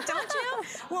too. Don't you?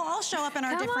 We'll all show up in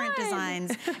our different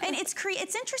designs. And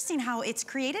it's interesting how it's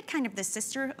created kind of the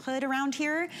sisterhood around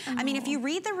here. I mean, if you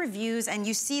read the reviews and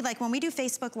you see, like when we do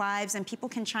Facebook Lives and people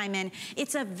can chime in,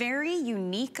 it's a very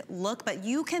unique look, but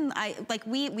you can, like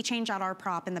we change out our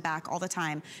prop in the back all the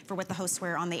time for what the hosts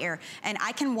wear on the air. And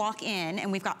I can walk in and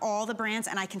we've got all the brands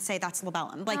and I can say that's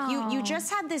LaBellum. Like you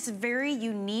just had this very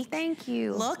unique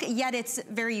look, yet it's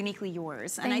very uniquely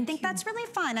yours. And I think that's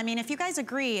really fun. I mean, if you guys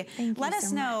agree, let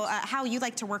us know how you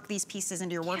like to work these pieces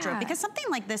into your wardrobe. Because something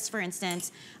like this, for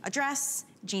instance, a dress,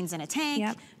 jeans and a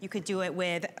tank. You could do it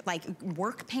with like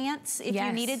work pants if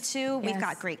you needed to. We've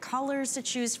got great colors to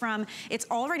choose from. It's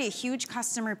already a huge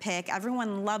customer pick.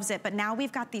 Everyone loves it, but now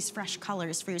we've got these fresh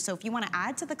colors for you. So if you want to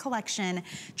add to the collection,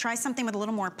 try something with a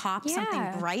little more pop,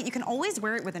 something bright. You can always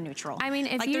wear it with a neutral. I mean,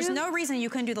 if there's no reason you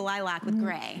couldn't do the lilac with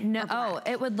gray. No,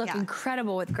 it would look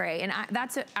incredible with gray. And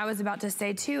that's what I was about to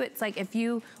say too. It's like if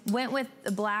you went with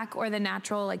the black or the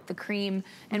natural, like the cream,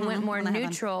 and went more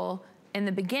neutral in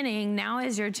the beginning, now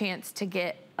is your chance to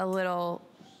get a little,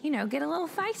 you know, get a little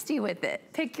feisty with it.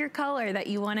 Pick your color that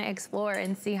you want to explore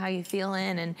and see how you feel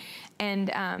in. And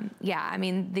yeah, I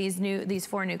mean, these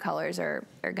 4 new colors are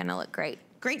gonna look great.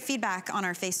 Great feedback on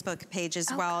our Facebook page as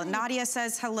well. Nadia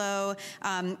says hello.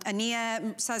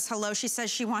 Ania says hello. She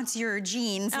says she wants your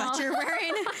jeans that you're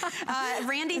wearing.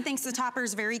 Randy thinks the topper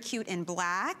is very cute in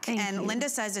black. And Linda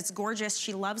says it's gorgeous.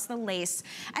 She loves the lace.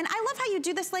 And I love how you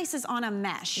do this lace is on a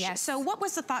mesh. So what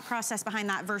was the thought process behind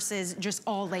that versus just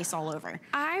all lace all over?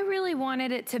 I really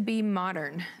wanted it to be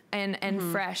modern and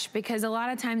fresh, because a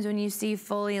lot of times when you see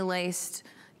fully laced,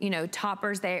 you know,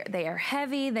 toppers, they are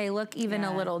heavy. They look even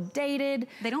a little dated.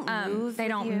 They don't move. They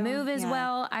don't move as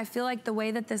well. I feel like the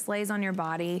way that this lays on your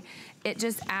body, it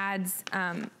just adds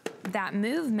that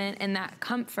movement and that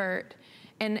comfort.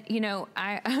 And you know,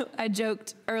 I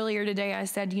joked earlier today. I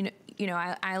said, you know,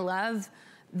 I love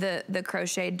the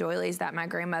crocheted doilies that my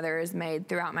grandmother has made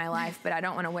throughout my life, but I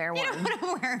don't want to wear one. You don't want to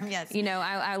wear them, yes. You know,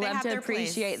 I love to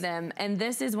appreciate them. And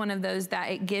this is one of those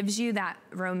that it gives you that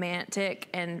romantic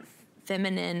and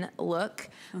feminine look,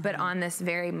 but on this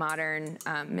very modern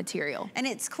material. And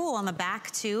it's cool on the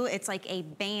back too. It's like a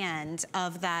band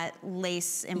of that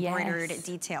lace embroidered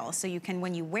detail. So you can,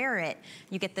 when you wear it,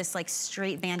 you get this like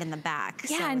straight band in the back.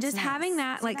 Yeah, so and just having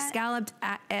that like scalloped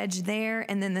edge there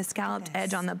and then the scalloped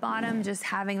edge on the bottom, just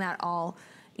having that all,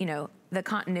 you know, the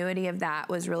continuity of that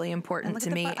was really important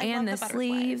to me. And the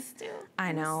sleeves.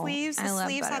 I know. The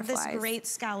sleeves have this great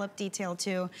scallop detail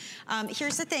too.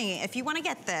 Here's the thing, if you want to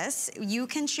get this, you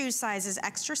can choose sizes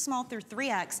extra small through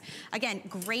 3X. Again,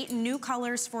 great new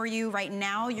colors for you. Right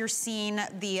now you're seeing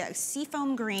the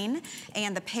seafoam green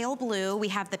and the pale blue. We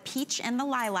have the peach and the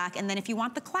lilac. And then if you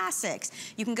want the classics,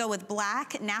 you can go with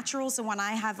black. Natural's the one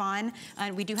I have on.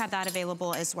 And we do have that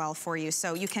available as well for you.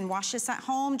 So you can wash this at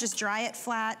home, just dry it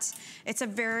flat. It's a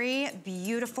very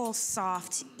beautiful,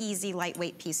 soft, easy,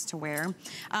 lightweight piece to wear.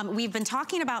 We've been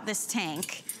talking about this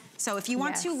tank. So if you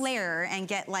want to layer and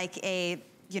get like a,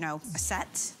 you know, a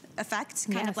set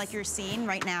effect, kind of like you're seeing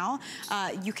right now,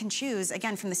 you can choose,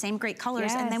 again, from the same great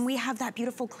colors. And then we have that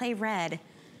beautiful clay red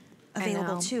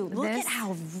available too. Look at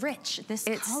how rich this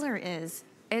color is.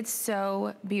 It's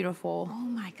so beautiful. Oh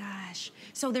my gosh.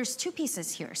 So there's two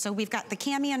pieces here. So we've got the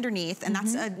cami underneath, and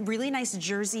that's a really nice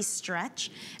jersey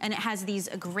stretch. And it has these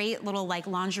great little like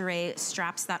lingerie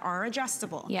straps that are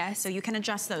adjustable. Yes. So you can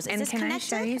adjust those. And is this can I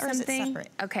show you something? something? Is it separate?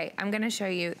 Okay, I'm gonna show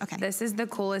you. Okay. This is the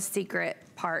coolest secret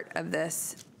part of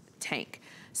this tank.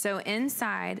 So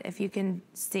inside, if you can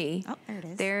see, oh, there it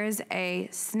is. There's a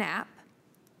snap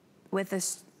with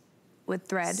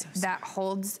thread that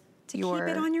holds your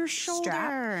keep it on your shoulder.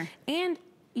 strap. And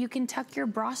you can tuck your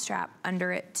bra strap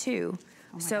under it too.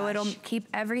 Oh so it'll keep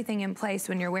everything in place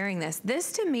when you're wearing this.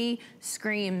 This to me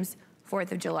screams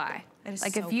 4th of July.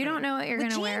 Like so if you don't know what you're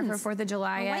gonna wear for 4th of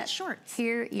July yet, white shorts.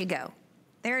 Here you go.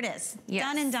 There it is, yes.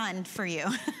 Done and done for you.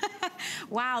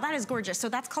 Wow, that is gorgeous. So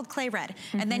that's called clay red.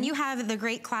 And then you have the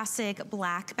great classic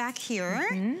black back here.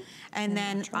 And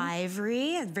then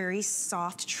ivory, very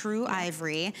soft, true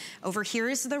ivory. Over here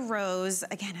is the rose.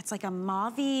 Again, it's like a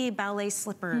mauve ballet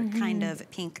slipper kind of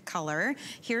pink color.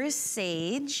 Here is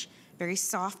sage, very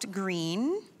soft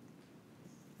green.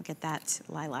 Look at that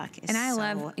lilac. And I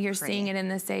love you're seeing it in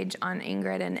the sage on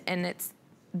Ingrid, and it's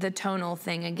the tonal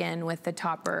thing again with the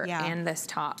topper and this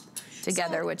top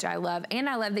together, which I love. And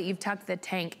I love that you've tucked the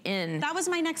tank in. That was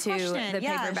my next question. The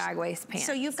paper bag waist pants.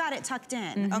 So you've got it tucked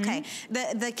in. Okay.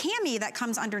 The cami that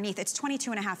comes underneath, it's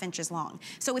 22.5 inches long.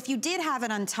 So if you did have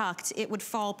it untucked, it would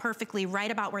fall perfectly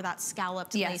right about where that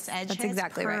scalloped lace edge that's hits.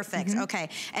 exactly Perfect. Okay.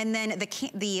 And then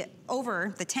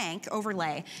the tank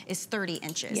overlay is 30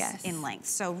 inches in length.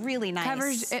 So really nice.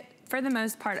 Covers it for the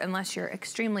most part, unless you're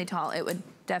extremely tall, it would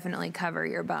definitely cover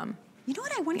your bum. You know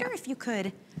what? I wonder if you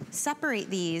could separate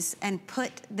these and put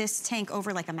this tank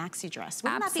over like a maxi dress.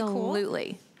 Wouldn't that be cool?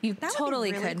 Absolutely. You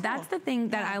totally could. Cool. That's the thing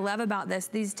that I love about this.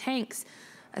 These tanks,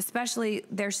 especially,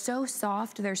 they're so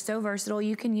soft, they're so versatile.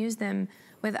 You can use them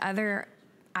with other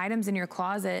items in your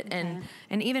closet and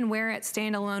even wear it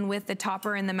standalone with the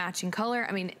topper and the matching color.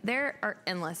 I mean, there are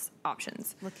endless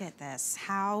options. Look at this.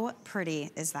 How pretty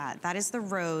is that? That is the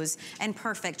rose and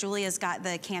perfect. Julia's got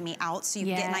the cami out so you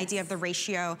can get an idea of the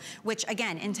ratio, which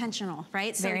again, intentional,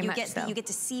 right? So you get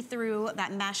to see through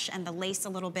that mesh and the lace a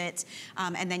little bit,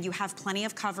 and then you have plenty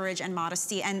of coverage and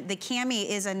modesty. And the cami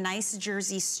is a nice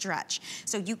jersey stretch.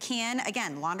 So you can,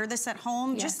 again, launder this at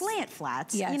home, just lay it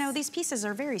flat. You know, these pieces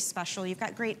are very special. You've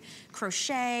got great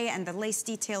crochet and the lace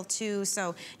detail too,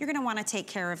 so you're gonna wanna take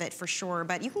care of it for sure.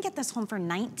 But you can get this home for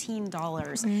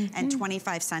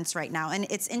 $19.25 right now. And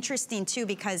it's interesting too,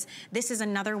 because this is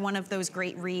another one of those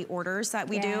great reorders that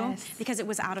we do, because it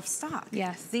was out of stock.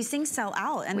 These things sell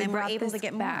out, and then we're able to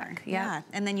get more.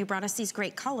 And then you brought us these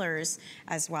great colors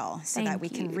as well, so that we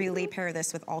can really pair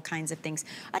this with all kinds of things.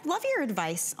 I'd love your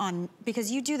advice on,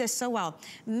 because you do this so well,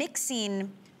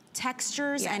 mixing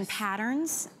textures and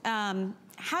patterns.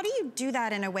 How do you do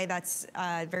that in a way that's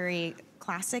very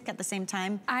classic at the same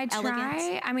time? I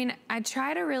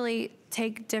try to really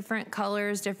take different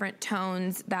colors, different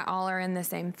tones that all are in the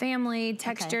same family,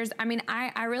 textures. I mean,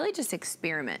 I really just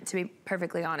experiment, to be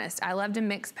perfectly honest. I love to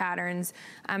mix patterns.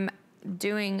 I'm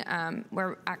doing, I'm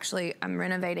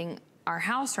renovating our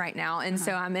house right now, and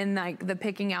so I'm in like the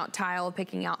picking out tile,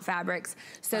 picking out fabrics.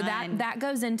 So that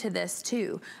goes into this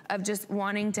too, of just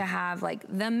wanting to have like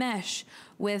the mesh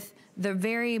with the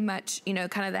very much, you know,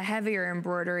 kind of the heavier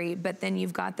embroidery, but then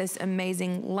you've got this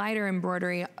amazing lighter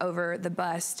embroidery over the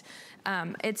bust.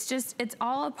 It's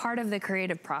all a part of the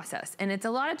creative process, and it's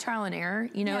a lot of trial and error.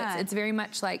 You know, it's very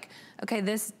much like, okay,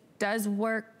 this does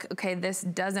work, okay, this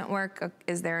doesn't work.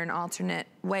 Is there an alternate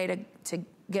way to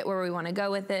get where we want to go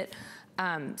with it?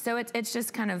 So it's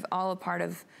just kind of all a part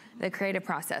of the creative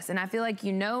process. And I feel like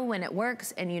you know when it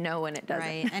works and you know when it doesn't.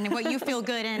 Right, and what you feel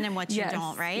good in and what you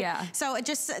don't, right? So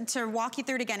just to walk you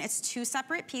through it again, it's 2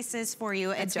 separate pieces for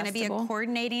you. It's gonna be a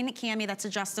coordinating cami that's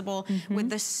adjustable with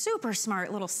the super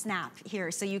smart little snap here,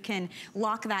 so you can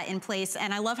lock that in place.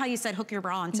 And I love how you said hook your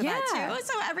bra onto that too,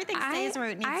 so everything stays where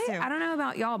it needs to. I don't know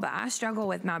about y'all, but I struggle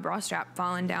with my bra strap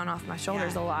falling down off my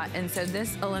shoulders a lot. And so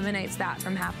this eliminates that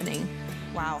from happening.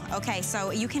 Wow, okay,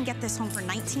 so you can get this home for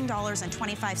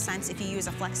 $19.25 if you use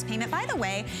a flex payment. By the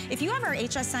way, if you have our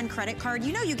HSN credit card,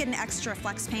 you know you get an extra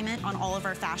flex payment on all of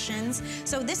our fashions.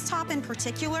 So this top in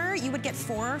particular, you would get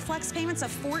 4 flex payments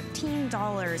of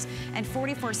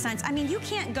 $14.44. I mean, you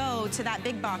can't go to that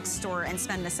big box store and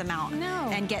spend this amount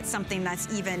and get something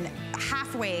that's even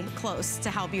halfway close to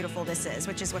how beautiful this is,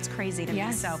 which is what's crazy to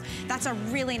me. So that's a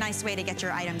really nice way to get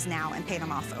your items now and pay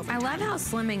them off over time. I love how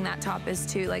slimming that top is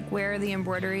too, like where the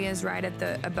embroidery is right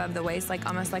at above the waist, like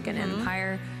almost like an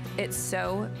empire. it's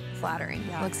so flattering.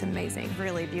 Yeah. Looks amazing.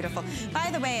 Really beautiful.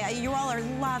 By the way, you all are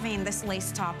loving this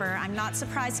lace topper. I'm not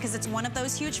surprised because it's one of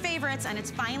those huge favorites and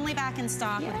it's finally back in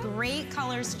stock with great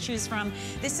colors to choose from.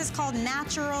 This is called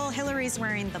Natural. Hillary's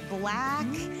wearing the black.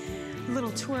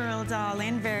 Little twirl,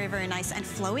 darling. Very, very nice and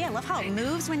flowy. I love how it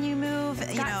moves when you move.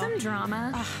 Got some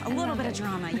drama. A little bit of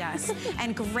drama, yes.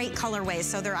 And great colorways.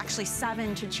 So there are actually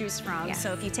 7 to choose from. Yes.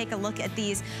 So if you take a look at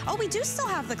these, oh, we do still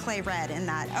have the clay red in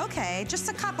that. Okay, just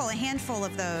a couple, a handful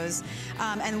of those.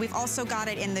 And we've also got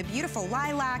it in the beautiful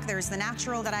lilac. There's the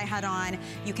natural that I had on.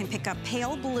 You can pick up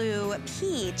pale blue,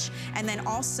 peach, and then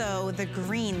also the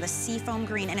green, the seafoam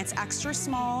green, and it's extra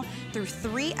small through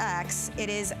 3X. It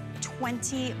is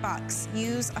 $20.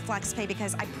 Use a FlexPay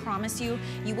because I promise you,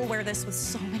 you will wear this with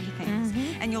so many things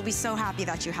and you'll be so happy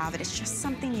that you have it. It's just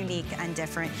something unique and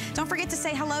different. Don't forget to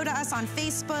say hello to us on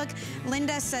Facebook.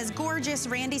 Linda says gorgeous.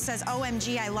 Randy says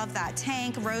OMG, I love that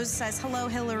tank. Rose says hello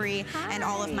Hillary. Hi. And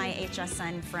all of my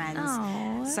HSN friends.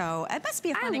 Aww. So it must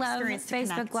be a fun experience to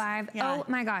connect. Facebook Live. Yeah. Oh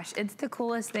my gosh, it's the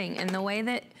coolest thing. And the way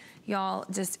that y'all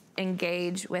just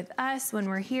engage with us when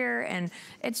we're here, and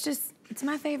it's just, it's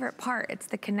my favorite part. It's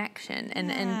the connection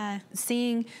and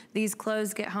seeing these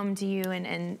clothes get home to you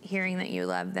and hearing that you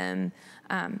love them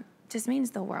just means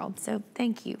the world. So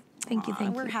thank you. Thank you,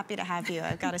 thank you. We're happy to have you,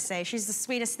 I've got to say. She's the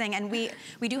sweetest thing. And we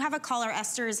do have a caller.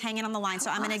 Esther is hanging on the line.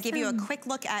 So I'm going to give you a quick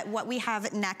look at what we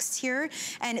have next here.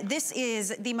 And this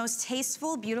is the most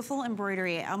tasteful, beautiful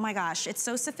embroidery. Oh my gosh, it's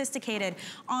so sophisticated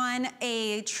on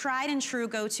a tried and true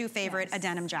go-to favorite, a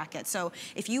denim jacket. So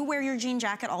if you wear your jean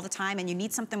jacket all the time and you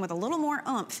need something with a little more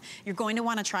oomph, you're going to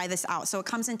want to try this out. So it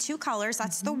comes in 2 colors.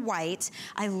 That's the white.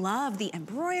 I love the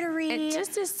embroidery. It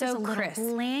just is so crisp.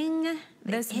 Bling.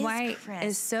 This white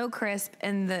is so crisp,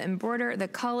 and the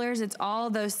colors, it's all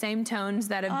those same tones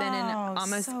that have been in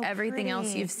almost everything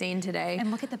else you've seen today. And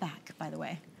look at the back, by the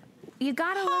way. You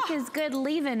gotta look as good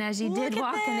leaving as you did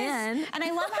walking in. And I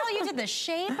love how you did the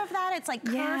shape of that. It's like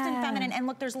curved and feminine. And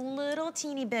look, there's little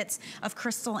teeny bits of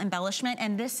crystal embellishment.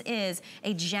 And this is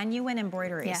a genuine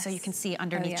embroidery. Yes. So you can see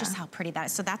underneath just how pretty that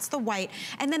is. So that's the white.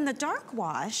 And then the dark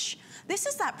wash, this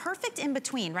is that perfect in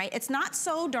between, right? It's not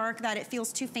so dark that it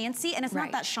feels too fancy. And it's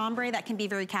not that chambray that can be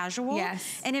very casual.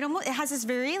 Yes. And it has this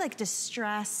very like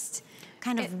distressed,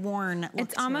 kind of worn look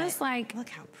It's almost like look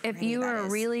how pretty if you were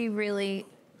really, really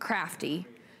crafty,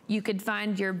 you could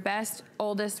find your best,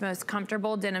 oldest, most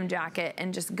comfortable denim jacket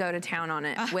and just go to town on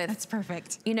it with. That's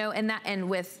perfect. You know, and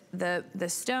with the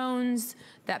stones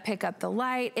that pick up the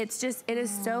light, it's just, it is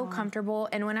so comfortable.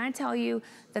 And when I tell you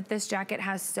that this jacket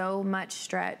has so much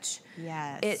stretch,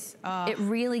 it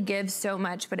really gives so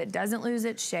much, but it doesn't lose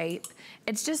its shape.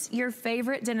 It's just your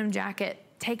favorite denim jacket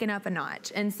taken up a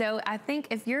notch. And so I think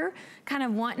if you're kind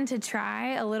of wanting to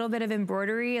try a little bit of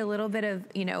embroidery, a little bit of,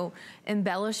 you know,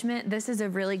 embellishment, this is a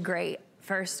really great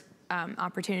first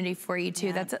opportunity for you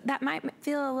too. That might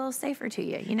feel a little safer to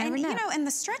you. You never know. You know, and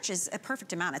the stretch is a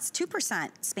perfect amount. It's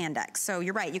 2% spandex. So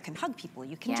you're right, you can hug people,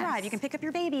 you can drive, you can pick up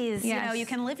your babies, you know, you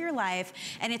can live your life.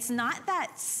 And it's not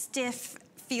that stiff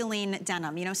feeling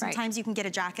denim. You know, sometimes you can get a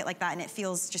jacket like that and it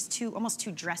feels just almost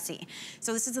too dressy.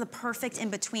 So this is the perfect in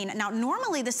between. Now,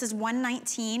 normally this is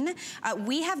 $119.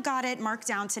 We have got it marked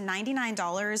down to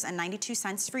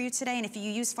 $99.92 for you today. And if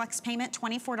you use flex payment,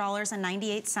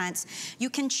 $24.98. You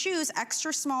can choose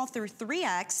extra small through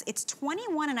 3X. It's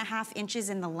 21.5 inches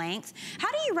in the length.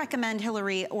 How do you recommend,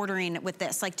 Hillary, ordering with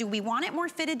this? Like, do we want it more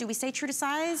fitted? Do we stay true to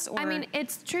size? Or? I mean,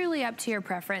 it's truly up to your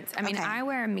preference. I mean, I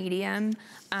wear a medium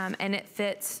and it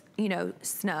fits, you know,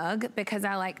 snug because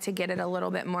I like to get it a little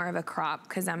bit more of a crop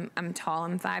because I'm tall,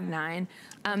 I'm 5'9".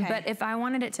 But if I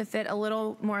wanted it to fit a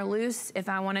little more loose, if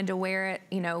I wanted to wear it,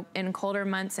 you know, in colder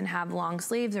months and have long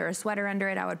sleeves or a sweater under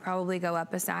it, I would probably go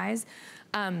up a size.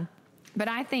 But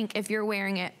I think if you're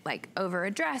wearing it like over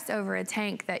a dress, over a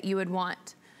tank, that you would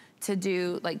want to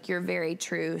do like your very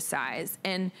true size.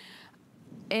 And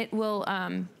it will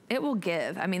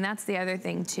give. I mean, that's the other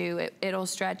thing too. It'll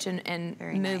stretch and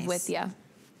move with you.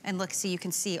 And look, so you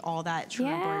can see all that true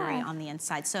embroidery on the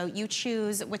inside. So you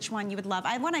choose which one you would love.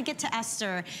 I want to get to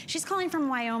Esther. She's calling from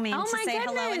Wyoming to say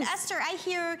hello. And Esther, I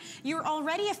hear you're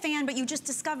already a fan, but you just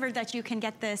discovered that you can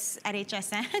get this at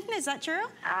HSN. Is that true?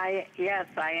 Yes,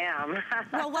 I am.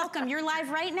 Well, welcome. You're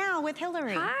live right now with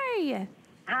Hillary. Hi.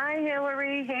 Hi,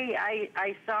 Hillary. Hey,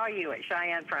 I saw you at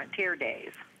Cheyenne Frontier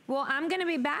Days. Well, I'm going to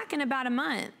be back in about a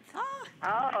month.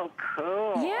 Oh,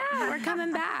 cool. Yeah, we're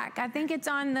coming back. I think it's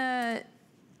on the,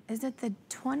 is it the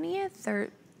 20th or,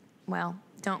 well,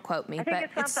 don't quote me. I think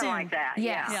it's something like that.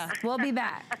 Yeah, we'll be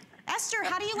back. Esther,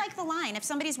 how do you like the line? If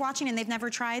somebody's watching and they've never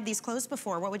tried these clothes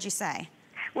before, what would you say?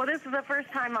 Well, this is the first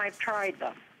time I've tried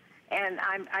them. And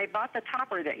I bought the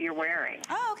topper that you're wearing.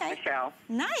 Oh, okay. Michelle.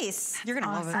 Nice. You're going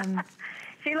to love it.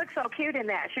 She looks so cute in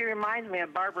that. She reminds me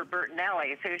of Barbara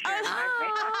Bertinelli, who she reminds me.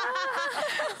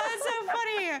 That's so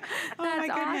funny. Oh, my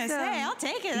goodness. Awesome. Hey, I'll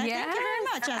take it. Yes, thank you very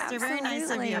much, Esther. Very nice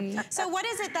of you. So what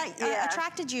is it that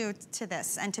attracted you to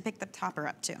this and to pick the topper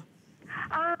up to?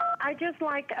 I just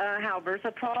like how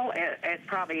versatile it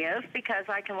probably is, because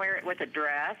I can wear it with a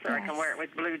dress, or I can wear it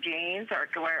with blue jeans, or I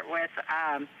can wear it with,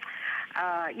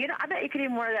 you know, I bet you could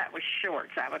even wear that with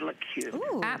shorts. That would look cute.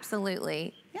 Ooh.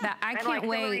 Absolutely. Yeah. I can't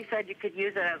wait. Hillary said you could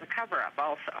use it as a cover-up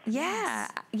also. Yeah,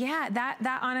 yeah.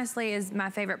 That honestly is my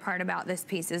favorite part about this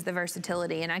piece, is the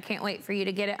versatility, and I can't wait for you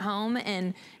to get it home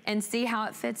and see how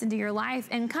it fits into your life.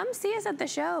 And come see us at the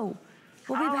show.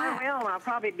 We'll be back. I will. I'll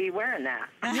probably be wearing that.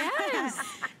 Yes.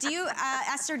 Do you,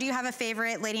 Esther, do you have a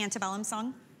favorite Lady Antebellum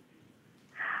song?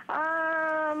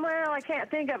 Well, I can't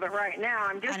think of it right now.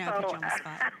 I'm just so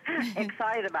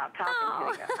excited about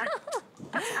talking to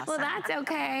you. Well, that's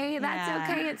okay.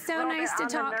 That's okay. It's so nice to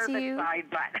talk to you.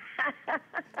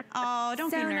 Oh,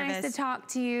 don't be nervous. So nice to talk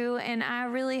to you, and I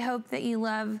really hope that you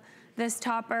love this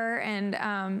topper,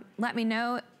 and let me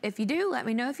know if you do, let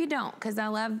me know if you don't, because I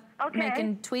love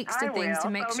making tweaks to things to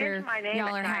make sure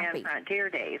y'all are happy. Frontier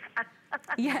Days.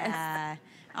 Yes.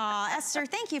 Esther,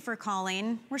 thank you for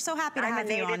calling. We're so happy to have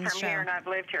you on the show. I'm a native from here, and I've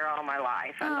lived here all my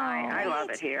life, and I love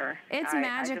it here. It's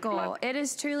magical. It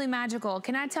is truly magical.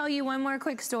 Can I tell you one more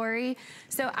quick story?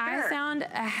 So I found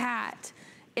a hat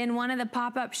in one of the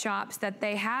pop-up shops that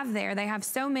they have there. They have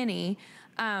so many.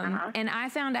 And I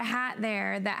found a hat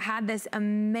there that had this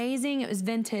amazing, it was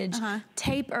vintage,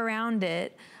 tape around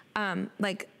it,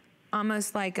 like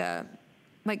almost like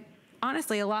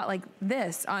honestly a lot like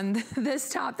this on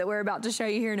this top that we're about to show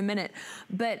you here in a minute.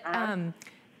 But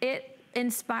it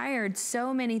inspired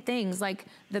so many things, like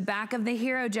the back of the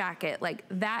hero jacket, like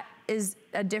that is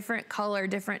a different color,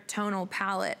 different tonal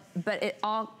palette, but it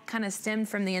all kind of stemmed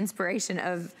from the inspiration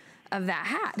of that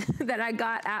hat that I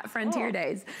got at Frontier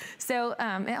Days. So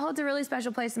it holds a really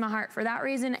special place in my heart for that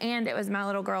reason, and it was my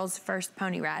little girl's first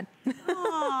pony ride.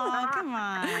 Oh, come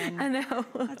on. I know.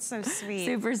 That's so sweet.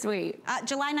 Super sweet.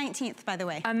 July 19th, by the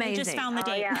way. Amazing. We just found the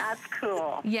date. Yeah, that's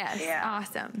cool. Yes,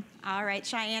 awesome. All right,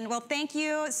 Cheyenne. Well, thank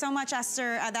you so much,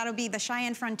 Esther. That'll be the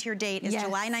Cheyenne Frontier date is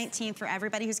July 19th for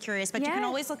everybody who's curious. But you can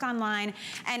always look online,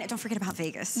 and don't forget about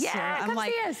Vegas. Yeah, so come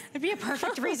see us. It'd be a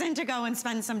perfect reason to go and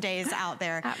spend some days out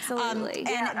there. Absolutely.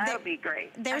 Yeah, that would be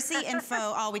great. There's the info.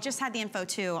 Oh, we just had the info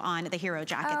too on the hero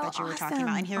jacket that you were talking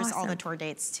about, and here's all the tour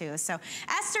dates too. So,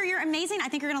 Esther, you're amazing. I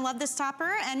think you're gonna love this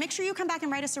topper, and make sure you come back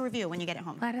and write us a review when you get it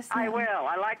home. Let us know. I will.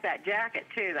 I like that jacket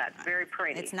too. That's very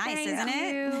pretty. It's nice, isn't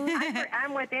it?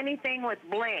 I'm with anything with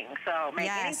bling, so make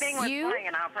anything with bling,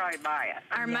 and I'll probably buy it.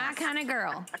 Are my kind of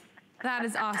girl. That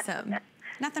is awesome.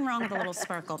 Nothing wrong with a little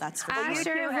sparkle, that's for sure. I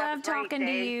sure love talking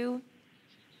to you.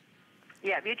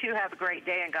 Yeah, you two have a great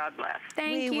day, and God bless.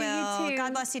 Thank you. You too.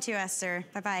 God bless you too, Esther.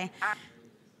 Bye-bye.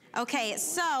 Okay,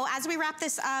 so as we wrap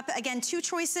this up, again, 2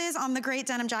 choices on the great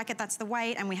denim jacket. That's the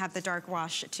white, and we have the dark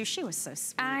wash too. She was so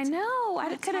sweet. I know.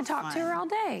 I could have talked to her all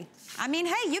day. I mean,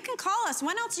 hey, you can call us.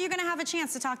 When else are you going to have a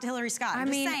chance to talk to Hillary Scott? I'm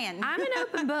just saying. I'm an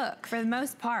open book for the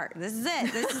most part. This is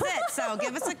it. This is it. So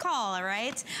give us a call, all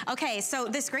right? Okay, so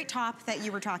this great top that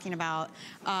you were talking about,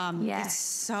 it's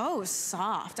so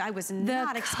soft. I was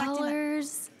not expecting that. The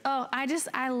colors. Oh,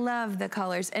 I love the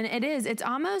colors. And it's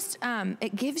almost,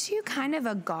 it gives you kind of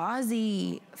a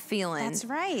gauzy feeling. That's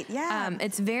right, yeah.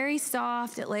 It's very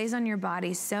soft. It lays on your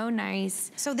body so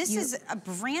nice. So this is a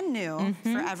brand new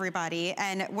for everybody.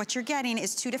 And what you're getting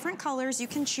is 2 different colors you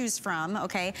can choose from,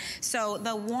 okay? So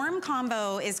the warm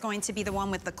combo is going to be the one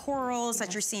with the corals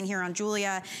that you're seeing here on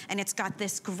Julia. And it's got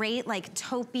this great like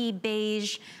taupey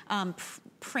beige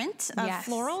print of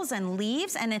florals and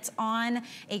leaves, and it's on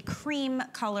a cream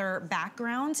color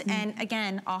background. And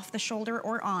again, off the shoulder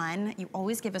or on, you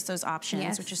always give us those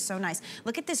options, which is so nice.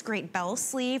 Look at this great bell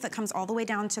sleeve that comes all the way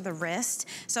down to the wrist.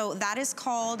 So that is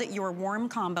called your warm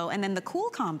combo. And then the cool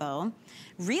combo,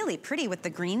 really pretty with the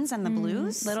greens and the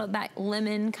blues. That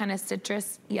lemon kind of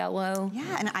citrus yellow.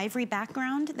 Yeah, an ivory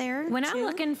background there When I'm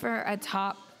looking for a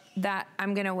top that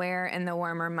I'm gonna wear in the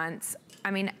warmer months, I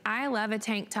mean, I love a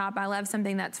tank top. I love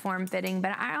something that's form-fitting,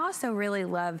 but I also really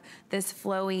love this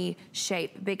flowy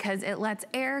shape because it lets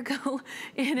air go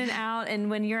in and out.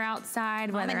 And when you're outside,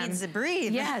 whether it needs to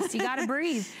breathe. Yes, you gotta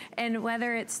breathe. And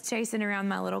whether it's chasing around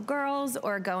my little girls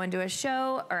or going to a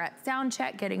show or at sound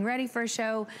check, getting ready for a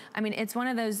show, I mean, it's one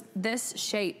of those, this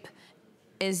shape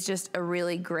is just a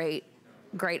really great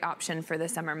option for the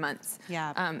summer months.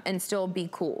 Yeah. And still be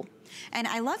cool. And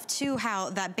I love too how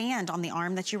that band on the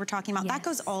arm that you were talking about, that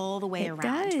goes all the way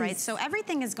around, right? So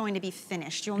everything is going to be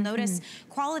finished. You'll notice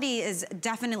quality is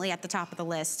definitely at the top of the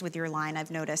list with your line,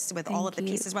 I've noticed, with all of the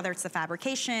pieces, whether it's the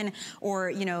fabrication or,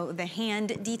 you know, the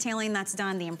hand detailing that's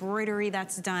done, the embroidery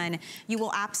that's done. You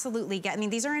will absolutely get, I mean,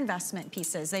 these are investment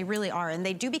pieces. They really are. And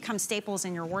they do become staples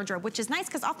in your wardrobe, which is nice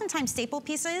because oftentimes staple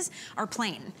pieces are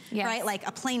plain, right? Like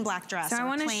a plain black dress. So I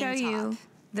want to show you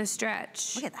the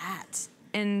stretch. Look at that.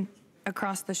 And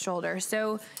across the shoulder.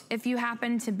 So if you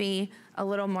happen to be a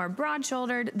little more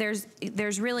broad-shouldered,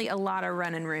 there's really a lot of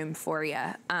running room for you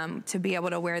to be able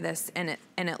to wear this and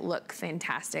it look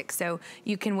fantastic. So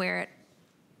you can wear it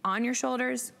on your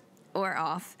shoulders or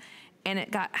off, and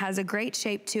it has a great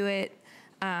shape to it.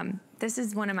 This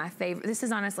is one of my favorite. This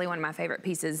is honestly one of my favorite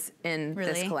pieces in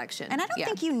this collection. And I don't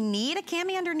think you need a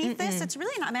cami underneath this. It's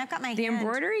really not. I mean, I've got my The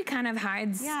embroidery kind of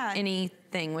hides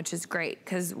anything, which is great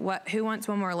because who wants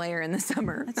one more layer in the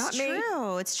summer? That's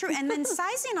true. It's true. And then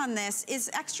sizing on this is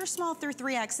extra small through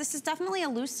 3X. This is definitely a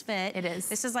loose fit. It is.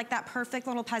 This is like that perfect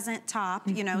little peasant top,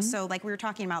 you know. So like we were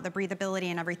talking about the breathability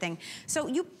and everything. So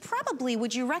you probably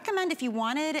would you recommend if you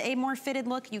wanted a more fitted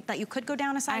look that you could go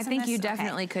down a size? I think you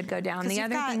definitely could go down. The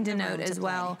other thing to note as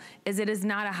well is it is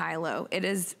not a high-low. It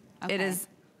is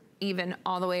even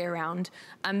all the way around.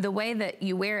 The way that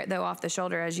you wear it though off the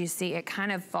shoulder, as you see, it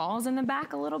kind of falls in the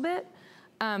back a little bit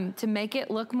to make it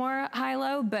look more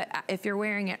high-low, but if you're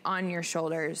wearing it on your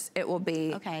shoulders, it will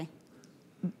be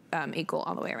equal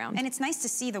all the way around. And it's nice to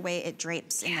see the way it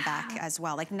drapes in the back as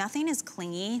well. Like nothing is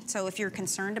clingy. So if you're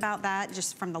concerned about that,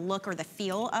 just from the look or the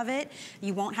feel of it,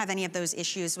 you won't have any of those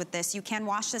issues with this. You can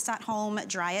wash this at home,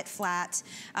 dry it flat.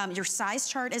 Your size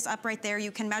chart is up right there. You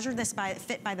can measure this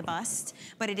fit by the bust,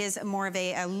 but it is more of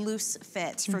a loose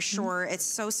fit for sure. It's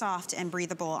so soft and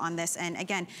breathable on this. And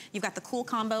again, you've got the cool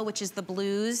combo, which is the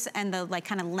blues and the like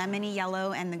kind of lemony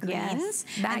yellow and the greens.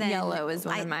 That yellow is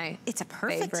one of my It's a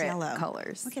perfect yellow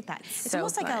colors. Look at that. It's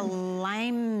almost like a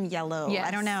lime yellow.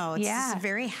 I don't know. It's just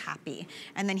very happy.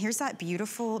 And then here's that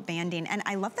beautiful banding. And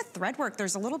I love the thread work.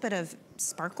 There's a little bit of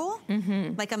sparkle,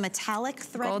 like a metallic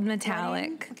thread. Gold metallic.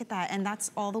 Threading. Look at that. And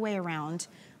that's all the way around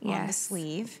on the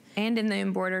sleeve. And in the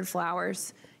embroidered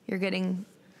flowers, you're getting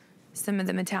some of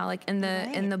the metallic. In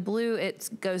the blue, it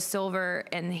goes silver.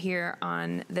 And here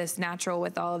on this natural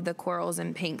with all of the corals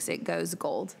and pinks, it goes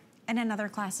gold. And another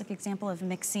classic example of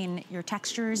mixing your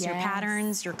textures, your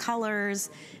patterns, your colors,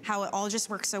 how it all just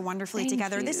works so wonderfully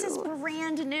together. This is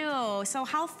brand new. So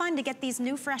how fun to get these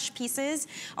new fresh pieces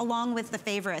along with the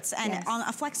favorites. And on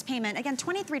a flex payment, again,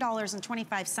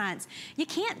 $23.25. You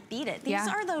can't beat it. These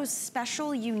are those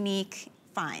special, unique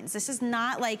finds. This is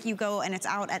not like you go and it's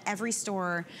out at every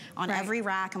store on every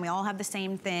rack and we all have the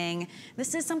same thing.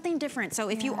 This is something different. So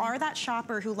if you are that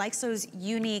shopper who likes those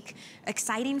unique,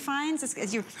 exciting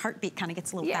finds, your heartbeat kind of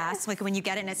gets a little fast. Like when you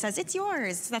get it and it says, it's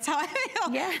yours. That's how I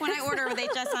feel. When I order with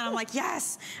HSN, I'm like,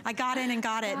 yes, I got in and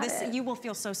got it. You will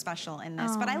feel so special in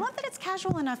this. But I love that it's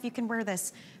casual enough you can wear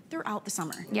this throughout the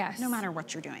summer. No matter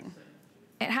what you're doing.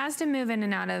 It has to move in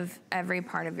and out of every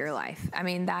part of your life. I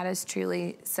mean, that is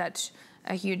truly such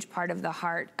a huge part of the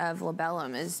heart of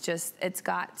LaBellum is just, it's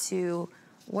got to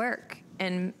work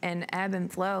and ebb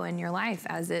and flow in your life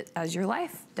as your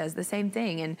life does the same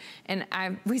thing.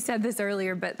 And we said this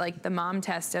earlier, but like the mom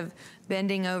test of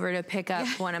bending over to pick up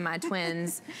one of my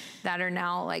twins that are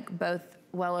now like both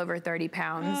well over 30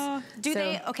 pounds. Do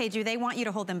they want you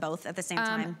to hold them both at the same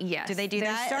time? Yes. Do they do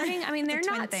that? Starting, I mean, they're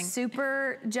not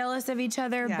super jealous of each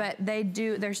other, but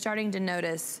they're starting to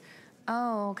notice,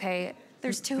 oh, okay,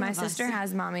 there's two of us. My sister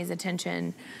has mommy's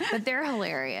attention, but they're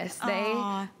hilarious. They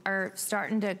are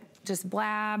starting to just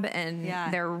blab and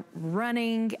they're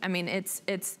running. I mean, it's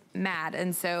mad,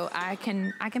 and so I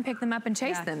can pick them up and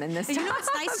chase them in this time. You know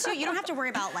what's nice too? You don't have to worry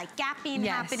about like gapping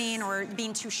happening or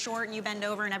being too short and you bend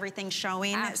over and everything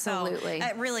showing. Absolutely. So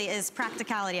it really is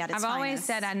practicality at its finest. I've always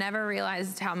said I never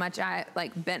realized how much I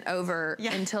like bent over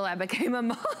until I became a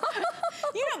mom.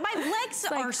 You know, my legs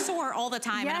are sore all the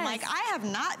time, and I'm like, I have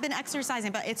not been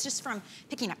exercising, but it's just from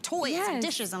picking up toys and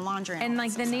dishes and laundry and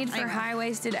like the need for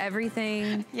high-waisted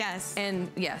everything. And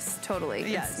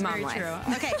totally. Yes, it's mom very life.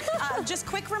 true. Okay, just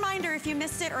quick reminder, if you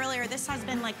missed it earlier, this has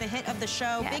been like the hit of the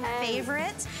show, big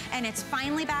favorite, and it's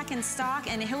finally back in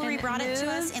stock, and Hillary brought it to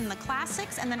us in the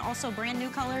classics and then also brand new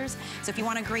colors. So if you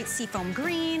want a great seafoam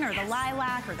green or the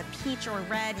lilac or the peach or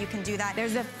red, you can do that.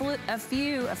 There's a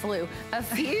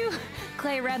few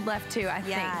clay red left too, I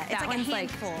think. It's That like one's a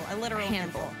handful, a literal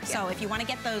handful. Yeah. So if you want to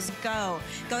get those, go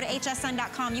to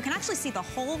hsn.com. You can actually see the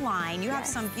whole line. You have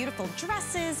some beautiful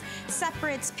dresses,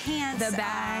 separates, pants, the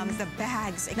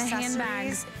bags, accessories, the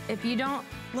handbags. If you don't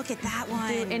look at that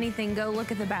one, do anything, go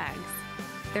look at the bags.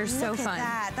 They're so fun. Look at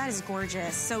that. That is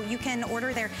gorgeous. So you can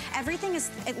order there. Everything is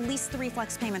at least 3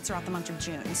 flex payments throughout the month of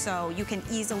June. So you can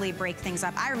easily break things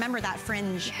up. I remember that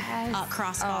fringe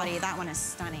crossbody. That one is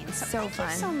stunning. So fun.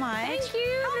 Thank you so much. Thank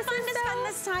you. How fun to spend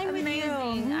this time with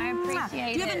you. I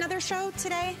appreciate it. Do you have another show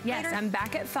today? Yes, later? I'm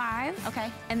back at 5.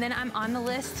 Okay. And then I'm on the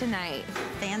list tonight.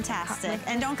 Fantastic.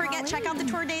 And don't forget, check out the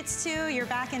tour dates too. You're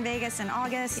back in Vegas in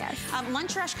August. Yes.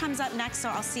 Lunch Rush comes up next, so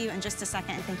I'll see you in just a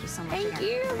second. And thank you so much Thank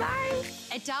you. Bye.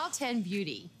 At Dial 10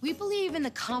 Beauty, we believe in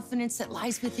the confidence that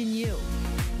lies within you.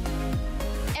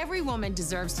 Every woman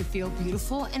deserves to feel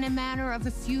beautiful in a matter of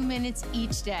a few minutes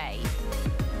each day.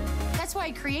 That's why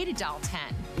I created Dial 10.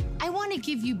 I want to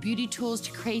give you beauty tools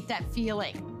to create that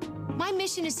feeling. My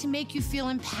mission is to make you feel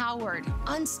empowered,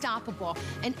 unstoppable,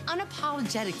 and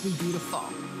unapologetically beautiful.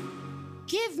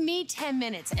 Give me 10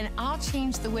 minutes and I'll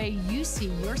change the way you see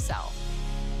yourself.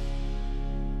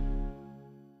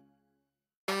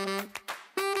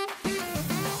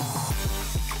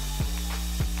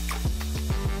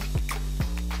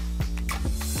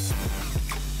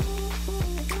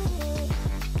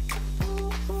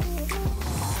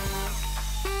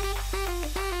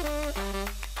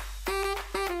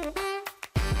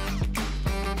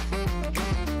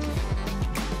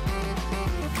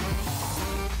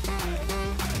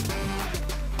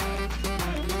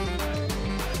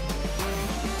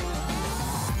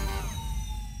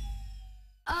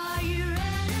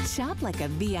 Shop like a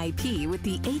VIP with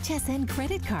the HSN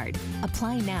credit card.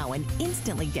 Apply now and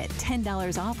instantly get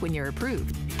 $10 off when you're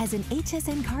approved. As an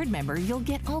HSN card member, you'll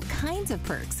get all kinds of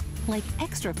perks, like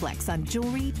extra flex on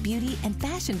jewelry, beauty, and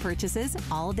fashion purchases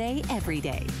all day, every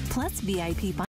day. Plus VIP